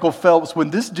about Michael Phelps, when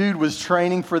this dude was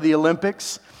training for the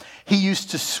Olympics, he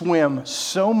used to swim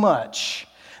so much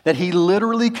that he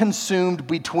literally consumed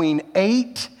between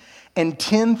 8 and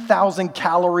 10,000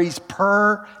 calories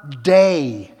per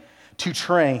day to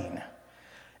train.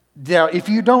 Now, if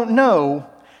you don't know,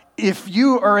 if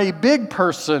you are a big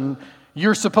person,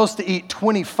 you're supposed to eat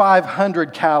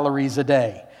 2,500 calories a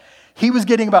day. He was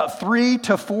getting about 3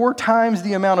 to 4 times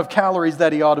the amount of calories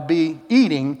that he ought to be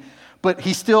eating, but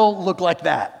he still looked like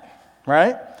that,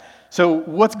 right? So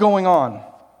what's going on?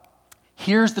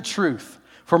 Here's the truth.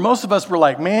 For most of us, we're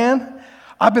like, man,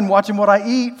 I've been watching what I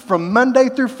eat from Monday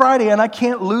through Friday, and I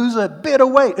can't lose a bit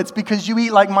of weight. It's because you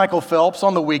eat like Michael Phelps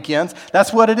on the weekends.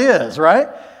 That's what it is, right?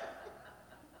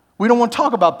 We don't want to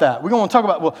talk about that. We don't want to talk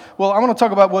about, well, I want to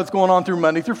talk about what's going on through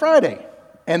Monday through Friday.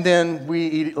 And then we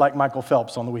eat like Michael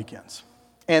Phelps on the weekends.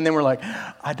 And then we're like,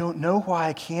 I don't know why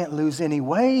I can't lose any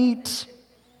weight.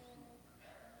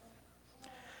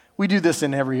 We do this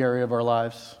in every area of our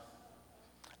lives.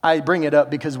 I bring it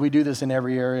up because we do this in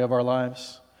every area of our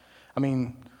lives. I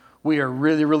mean, we are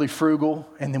really, really frugal,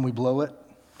 and then we blow it.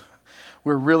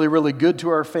 We're really, really good to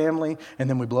our family, and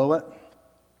then we blow it.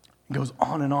 It goes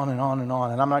on and on and on and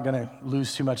on, and I'm not going to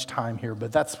lose too much time here,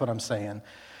 but that's what I'm saying.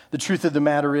 The truth of the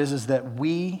matter is that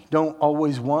we don't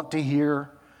always want to hear,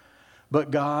 But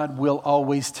God will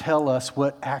always tell us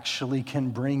what actually can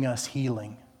bring us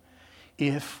healing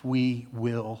if we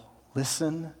will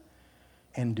listen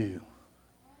and do.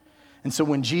 And so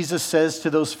when Jesus says to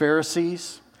those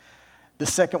Pharisees, the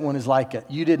second one is like it.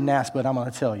 You didn't ask, but I'm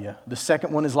going to tell you. The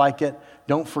second one is like it.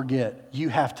 Don't forget, you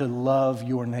have to love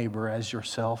your neighbor as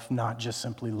yourself, not just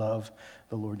simply love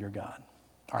the Lord your God.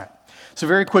 All right. So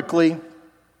very quickly,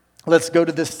 let's go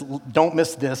to this. Don't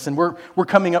miss this. And we're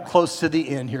coming up close to the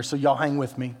end here, so y'all hang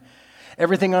with me.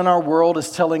 Everything in our world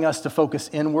is telling us to focus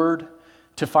inward,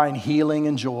 to find healing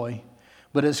and joy.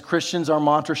 But as Christians, our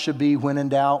mantra should be, when in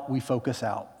doubt, we focus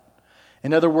out.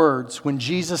 In other words, when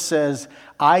Jesus says,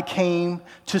 I came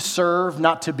to serve,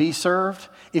 not to be served,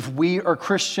 if we are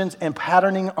Christians and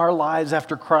patterning our lives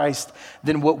after Christ,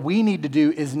 then what we need to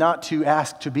do is not to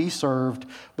ask to be served,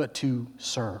 but to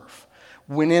serve.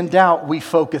 When in doubt, we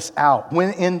focus out.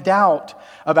 When in doubt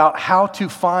about how to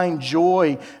find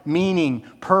joy, meaning,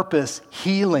 purpose,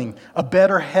 healing, a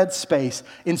better headspace,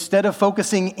 instead of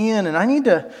focusing in, and I need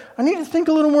to think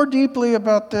a little more deeply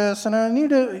about this, and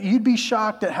you'd be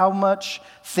shocked at how much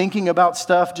thinking about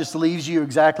stuff just leaves you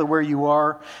exactly where you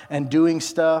are, and doing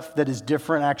stuff that is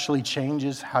different actually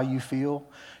changes how you feel.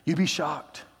 You'd be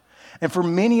shocked. And for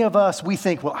many of us, we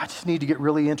think, well, I just need to get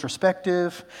really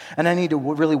introspective, and I need to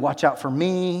really watch out for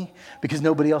me because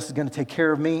nobody else is going to take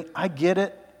care of me. I get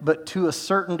it, but to a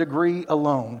certain degree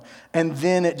alone. And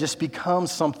then it just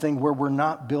becomes something where we're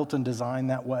not built and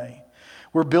designed that way.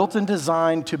 We're built and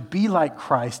designed to be like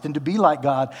Christ and to be like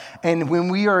God. And when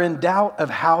we are in doubt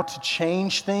of how to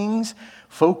change things,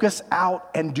 focus out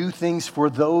and do things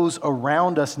for those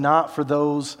around us, not for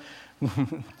those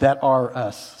that are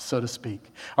us, so to speak.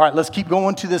 All right, let's keep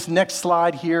going to this next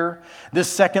slide here. This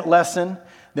second lesson,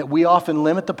 that we often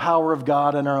limit the power of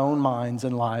God in our own minds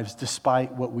and lives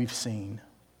despite what we've seen.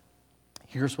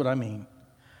 Here's what I mean.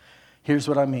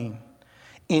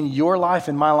 In your life,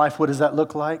 in my life, what does that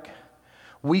look like?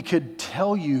 We could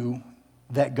tell you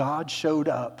that God showed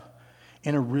up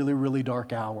in a really, really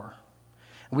dark hour.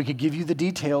 We could give you the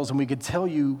details and we could tell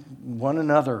you one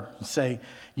another, say,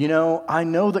 I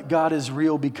know that God is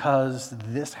real because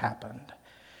this happened.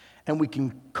 And we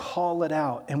can call it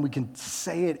out and we can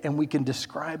say it and we can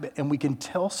describe it and we can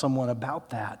tell someone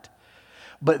about that.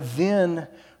 But then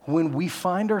when we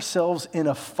find ourselves in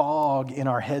a fog in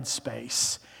our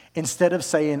headspace, instead of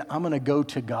saying, I'm going to go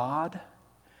to God,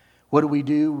 what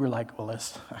do? We're like, well,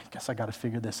 I guess I got to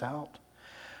figure this out.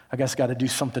 I guess I got to do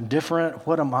something different.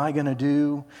 What am I going to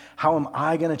do? How am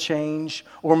I going to change?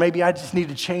 Or maybe I just need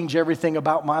to change everything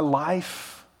about my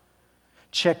life.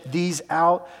 Check these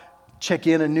out. Check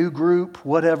in a new group,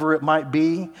 whatever it might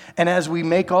be. And as we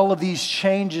make all of these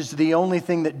changes, the only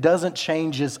thing that doesn't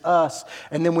change is us.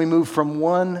 And then we move from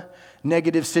one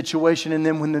negative situation, and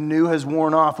then when the new has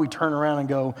worn off, we turn around and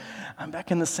go, I'm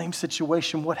back in the same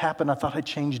situation. What happened? I thought I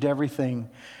changed everything.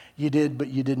 You did, but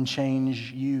you didn't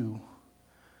change you.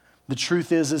 The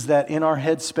truth is that in our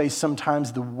headspace,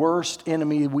 sometimes the worst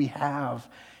enemy we have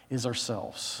is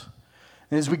ourselves.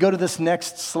 And as we go to this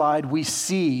next slide, we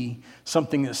see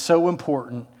something that's so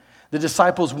important. The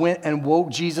disciples went and woke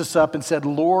Jesus up and said,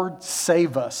 Lord,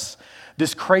 save us.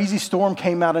 This crazy storm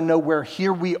came out of nowhere.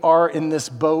 Here we are in this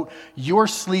boat. You're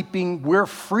sleeping. We're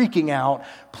freaking out.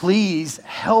 Please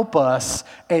help us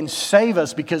and save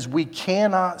us because we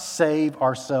cannot save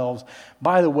ourselves.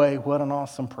 By the way, what an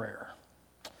awesome prayer.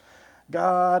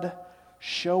 God,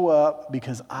 show up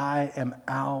because I am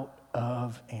out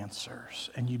of answers.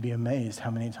 And you'd be amazed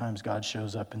how many times God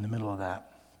shows up in the middle of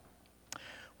that.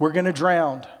 We're going to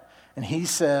drown. And he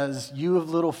says, you of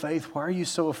little faith, why are you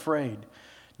so afraid?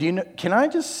 Can I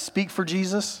just speak for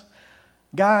Jesus?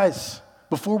 Guys,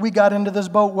 before we got into this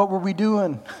boat, what were we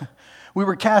doing? We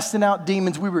were casting out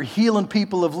demons. We were healing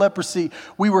people of leprosy.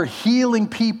 We were healing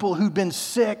people who'd been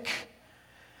sick.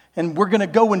 And we're going to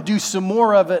go and do some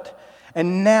more of it.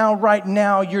 And now, right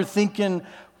now, you're thinking,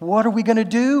 what are we going to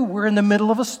do? We're in the middle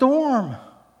of a storm.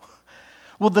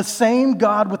 Well, the same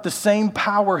God with the same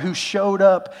power who showed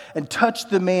up and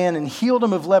touched the man and healed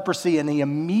him of leprosy, and he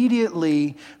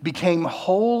immediately became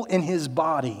whole in his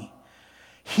body.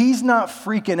 He's not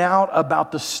freaking out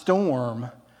about the storm,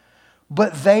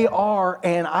 but they are,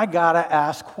 and I gotta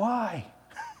ask why.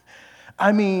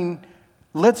 I mean,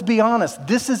 let's be honest.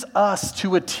 This is us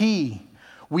to a T.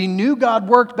 We knew God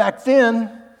worked back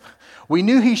then. We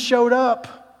knew he showed up.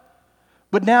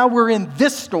 But now we're in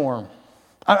this storm.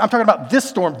 I'm talking about this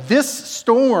storm. This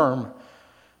storm.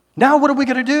 Now what are we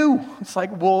going to do? It's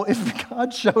like, well, if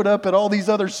God showed up at all these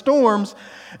other storms,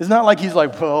 it's not like he's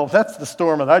like, well, that's the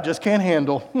storm that I just can't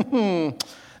handle.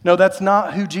 No, that's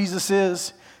not who Jesus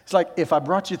is. It's like, if I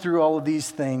brought you through all of these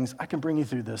things, I can bring you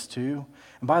through this too.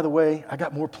 And by the way, I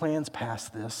got more plans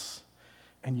past this,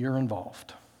 and you're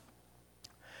involved.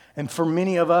 And for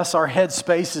many of us, our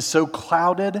headspace is so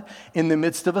clouded in the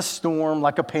midst of a storm,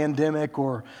 like a pandemic,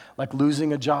 or like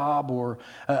losing a job, or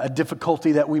a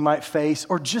difficulty that we might face,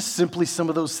 or just simply some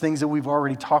of those things that we've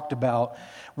already talked about.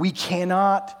 We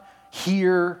cannot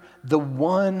hear the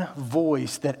one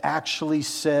voice that actually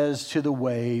says to the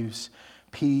waves,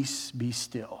 "Peace, be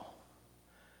still."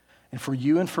 And for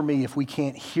you and for me, if we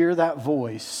can't hear that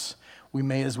voice, we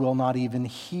may as well not even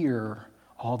hear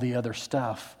all the other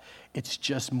stuff. It's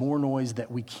just more noise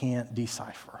that we can't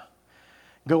decipher.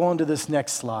 Go on to this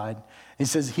next slide. It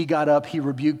says, he got up, he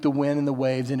rebuked the wind and the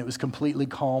waves, and it was completely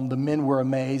calm. The men were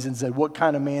amazed and said, "What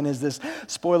kind of man is this?"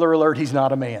 Spoiler alert, he's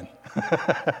not a man.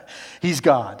 He's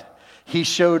God. He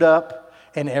showed up,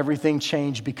 and everything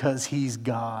changed because he's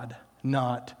God,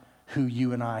 not who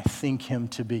you and I think him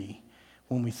to be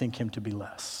when we think him to be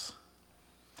less.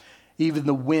 Even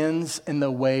the winds and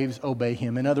the waves obey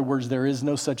him. In other words, there is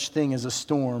no such thing as a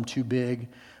storm too big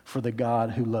for the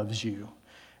God who loves you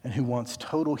and who wants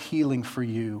total healing for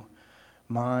you,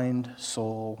 mind,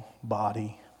 soul,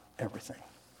 body, everything.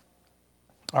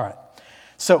 All right.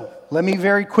 So let me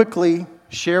very quickly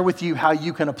share with you how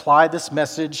you can apply this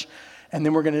message, and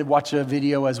then we're going to watch a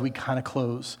video as we kind of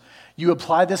close. You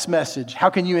apply this message. How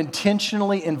can you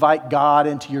intentionally invite God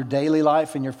into your daily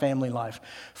life and your family life?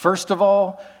 First of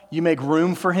all, you make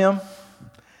room for him.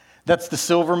 That's the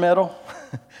silver medal.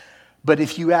 But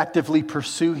if you actively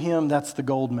pursue him, that's the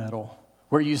gold medal.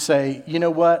 Where you say, you know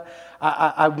what?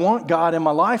 I want God in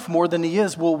my life more than he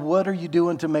is. Well, what are you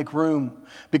doing to make room?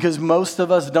 Because most of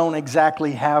us don't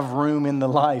exactly have room in the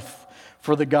life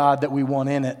for the God that we want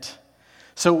in it.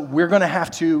 So we're going to have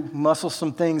to muscle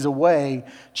some things away,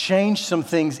 change some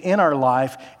things in our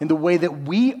life in the way that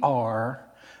we are,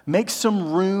 make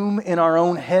some room in our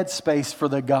own headspace for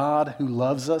the God who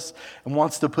loves us and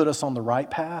wants to put us on the right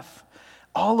path.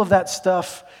 All of that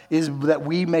stuff is that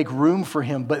we make room for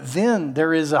him. But then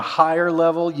there is a higher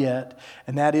level yet,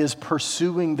 and that is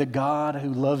pursuing the God who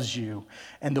loves you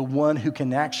and the one who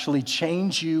can actually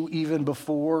change you even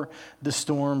before the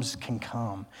storms can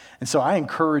come. And so I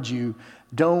encourage you,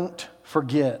 don't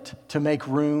forget to make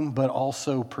room, but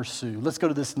also pursue. Let's go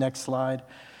to this next slide.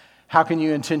 How can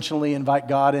you intentionally invite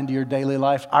God into your daily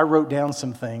life? I wrote down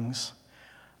some things.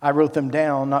 I wrote them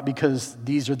down not because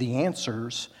these are the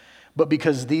answers, but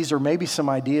because these are maybe some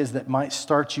ideas that might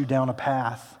start you down a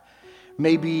path.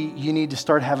 Maybe you need to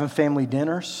start having family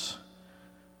dinners,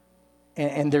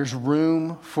 and there's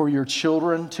room for your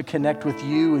children to connect with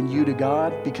you and you to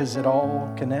God because it all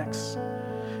connects.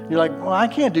 You're like, well, I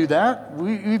can't do that.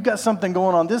 We've got something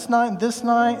going on this night, and this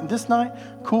night, and this night.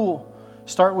 Cool.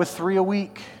 Start with 3 a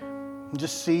week and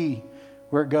just see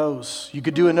where it goes. You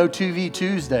could do a No TV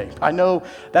Tuesday. I know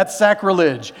that's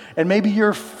sacrilege. And maybe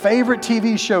your favorite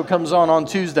TV show comes on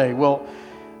Tuesday. Well,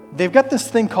 they've got this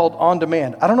thing called On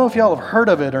Demand. I don't know if y'all have heard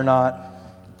of it or not.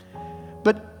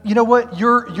 But you know what?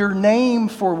 Your name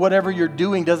for whatever you're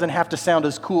doing doesn't have to sound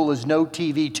as cool as No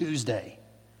TV Tuesday.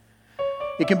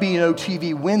 It can be No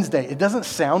TV Wednesday. It doesn't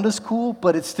sound as cool,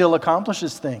 but it still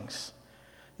accomplishes things.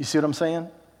 You see what I'm saying?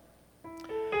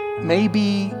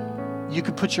 Maybe you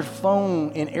could put your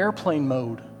phone in airplane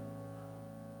mode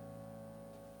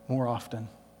more often.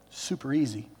 Super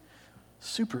easy.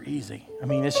 Super easy. I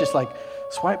mean, it's just like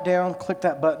swipe down, click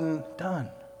that button, done.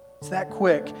 It's that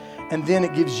quick. And then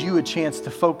it gives you a chance to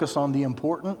focus on the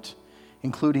important,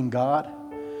 including God.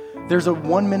 There's a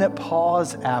 1-minute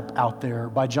pause app out there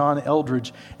by John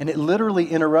Eldredge, and it literally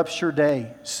interrupts your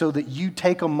day so that you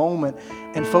take a moment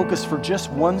and focus for just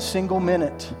 1 single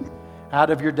minute out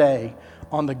of your day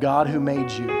on the God who made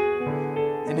you.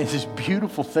 And it's this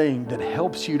beautiful thing that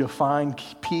helps you to find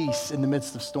peace in the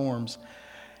midst of storms.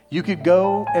 You could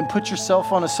go and put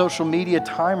yourself on a social media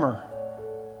timer.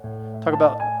 Talk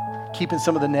about keeping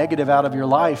some of the negative out of your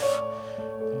life.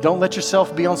 Don't let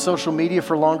yourself be on social media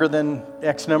for longer than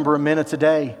X number of minutes a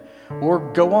day.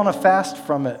 Or go on a fast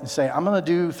from it and say, I'm going to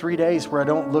do 3 days where I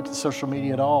don't look at social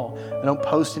media at all. I don't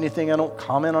post anything. I don't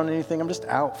comment on anything. I'm just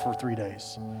out for 3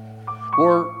 days.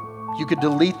 Or you could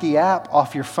delete the app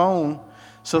off your phone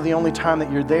so the only time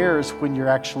that you're there is when you're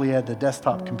actually at the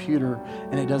desktop computer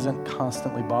and it doesn't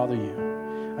constantly bother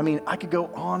you. I mean, I could go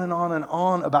on and on and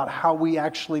on about how we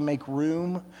actually make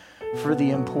room for the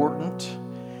important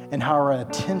and how our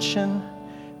attention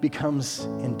becomes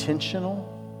intentional.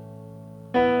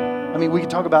 I mean, we could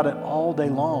talk about it all day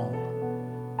long.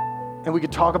 And we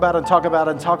could talk about it and talk about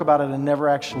it and talk about it and never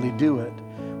actually do it.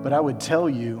 But I would tell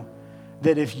you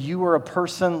that if you are a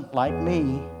person like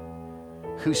me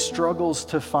who struggles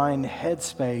to find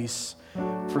headspace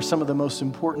for some of the most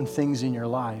important things in your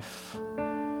life,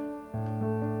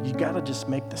 you got to just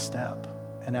make the step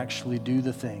and actually do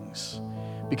the things.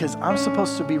 Because I'm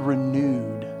supposed to be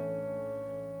renewed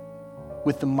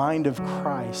with the mind of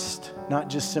Christ, not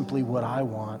just simply what I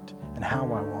want and how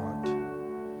I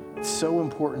want. It's so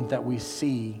important that we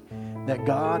see that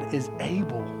God is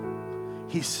able.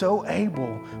 He's so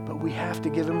able, but we have to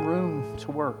give him room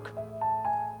to work.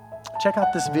 Check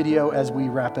out this video as we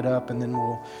wrap it up, and then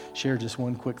we'll share just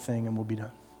one quick thing and we'll be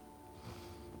done.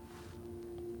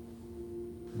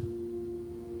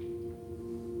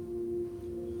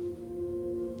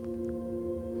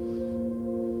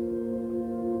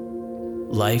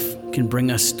 Life can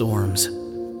bring us storms.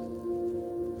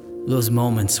 Those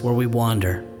moments where we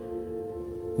wander,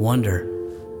 wonder,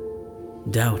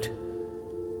 doubt.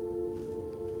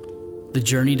 The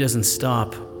journey doesn't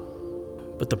stop,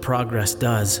 but the progress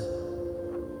does.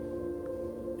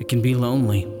 It can be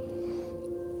lonely,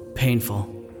 painful.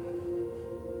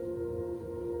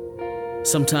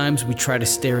 Sometimes we try to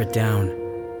stare it down,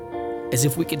 as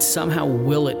if we could somehow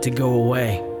will it to go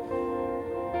away.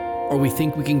 Or we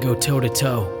think we can go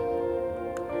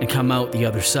toe-to-toe and come out the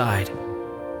other side,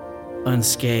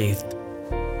 unscathed.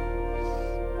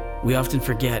 We often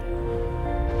forget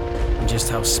just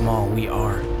how small we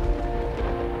are.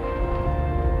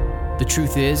 The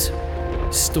truth is,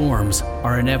 storms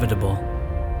are inevitable.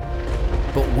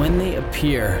 But when they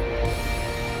appear,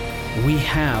 we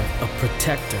have a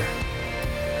protector,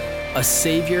 a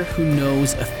savior who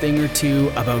knows a thing or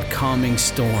two about calming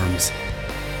storms.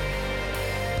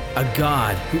 A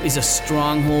God who is a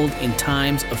stronghold in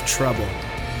times of trouble.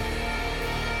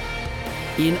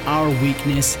 In our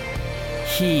weakness,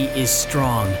 he is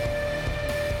strong.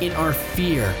 In our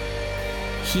fear,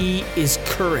 he is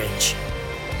courage.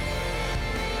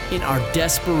 In our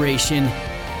desperation,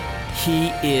 he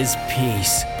is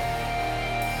peace.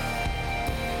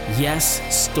 Yes,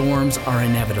 storms are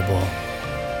inevitable,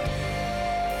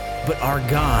 but our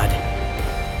God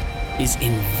is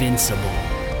invincible.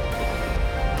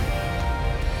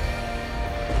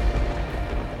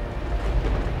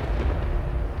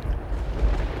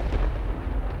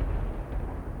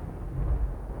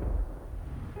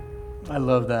 I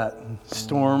love that.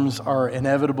 Storms are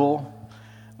inevitable,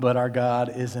 but our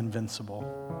God is invincible.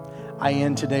 I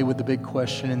end today with the big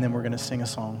question, and then we're going to sing a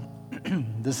song.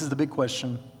 This is the big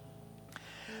question.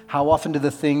 How often do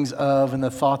the things of and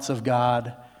the thoughts of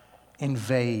God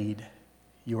invade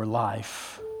your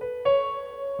life?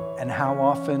 And how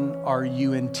often are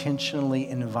you intentionally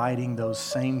inviting those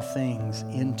same things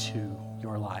into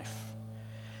your life?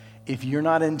 If you're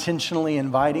not intentionally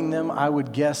inviting them, I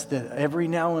would guess that every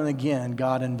now and again,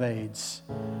 God invades.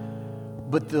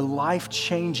 But the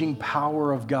life-changing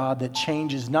power of God that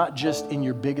changes not just in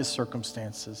your biggest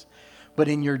circumstances, but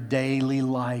in your daily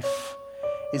life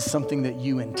is something that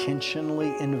you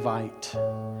intentionally invite.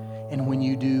 And when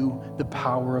you do, the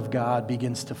power of God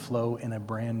begins to flow in a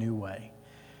brand new way.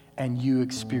 And you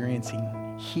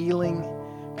experiencing healing,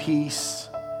 peace,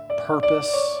 purpose,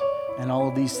 and all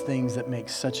of these things that make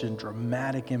such a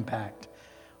dramatic impact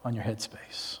on your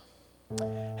headspace.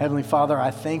 Heavenly Father,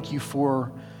 I thank you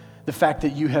for the fact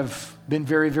that you have been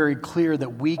very, very clear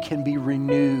that we can be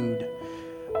renewed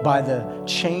by the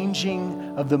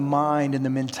changing of the mind and the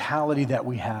mentality that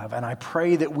we have. And I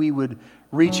pray that we would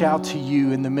reach out to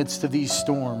you in the midst of these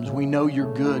storms. We know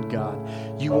you're good, God.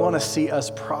 You want to see us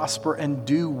prosper and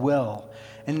do well.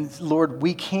 And Lord,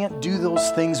 we can't do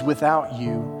those things without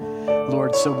you,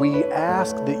 Lord. So we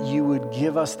ask that you would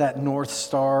give us that North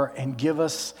Star and give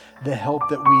us the help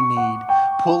that we need.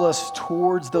 Pull us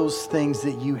towards those things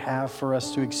that you have for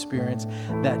us to experience,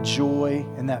 that joy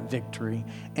and that victory.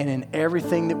 And in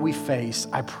everything that we face,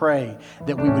 I pray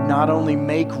that we would not only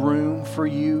make room for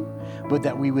you, but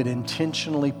that we would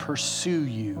intentionally pursue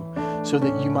you so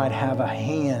that you might have a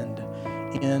hand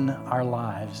in our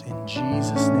lives. In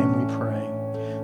Jesus' name we pray.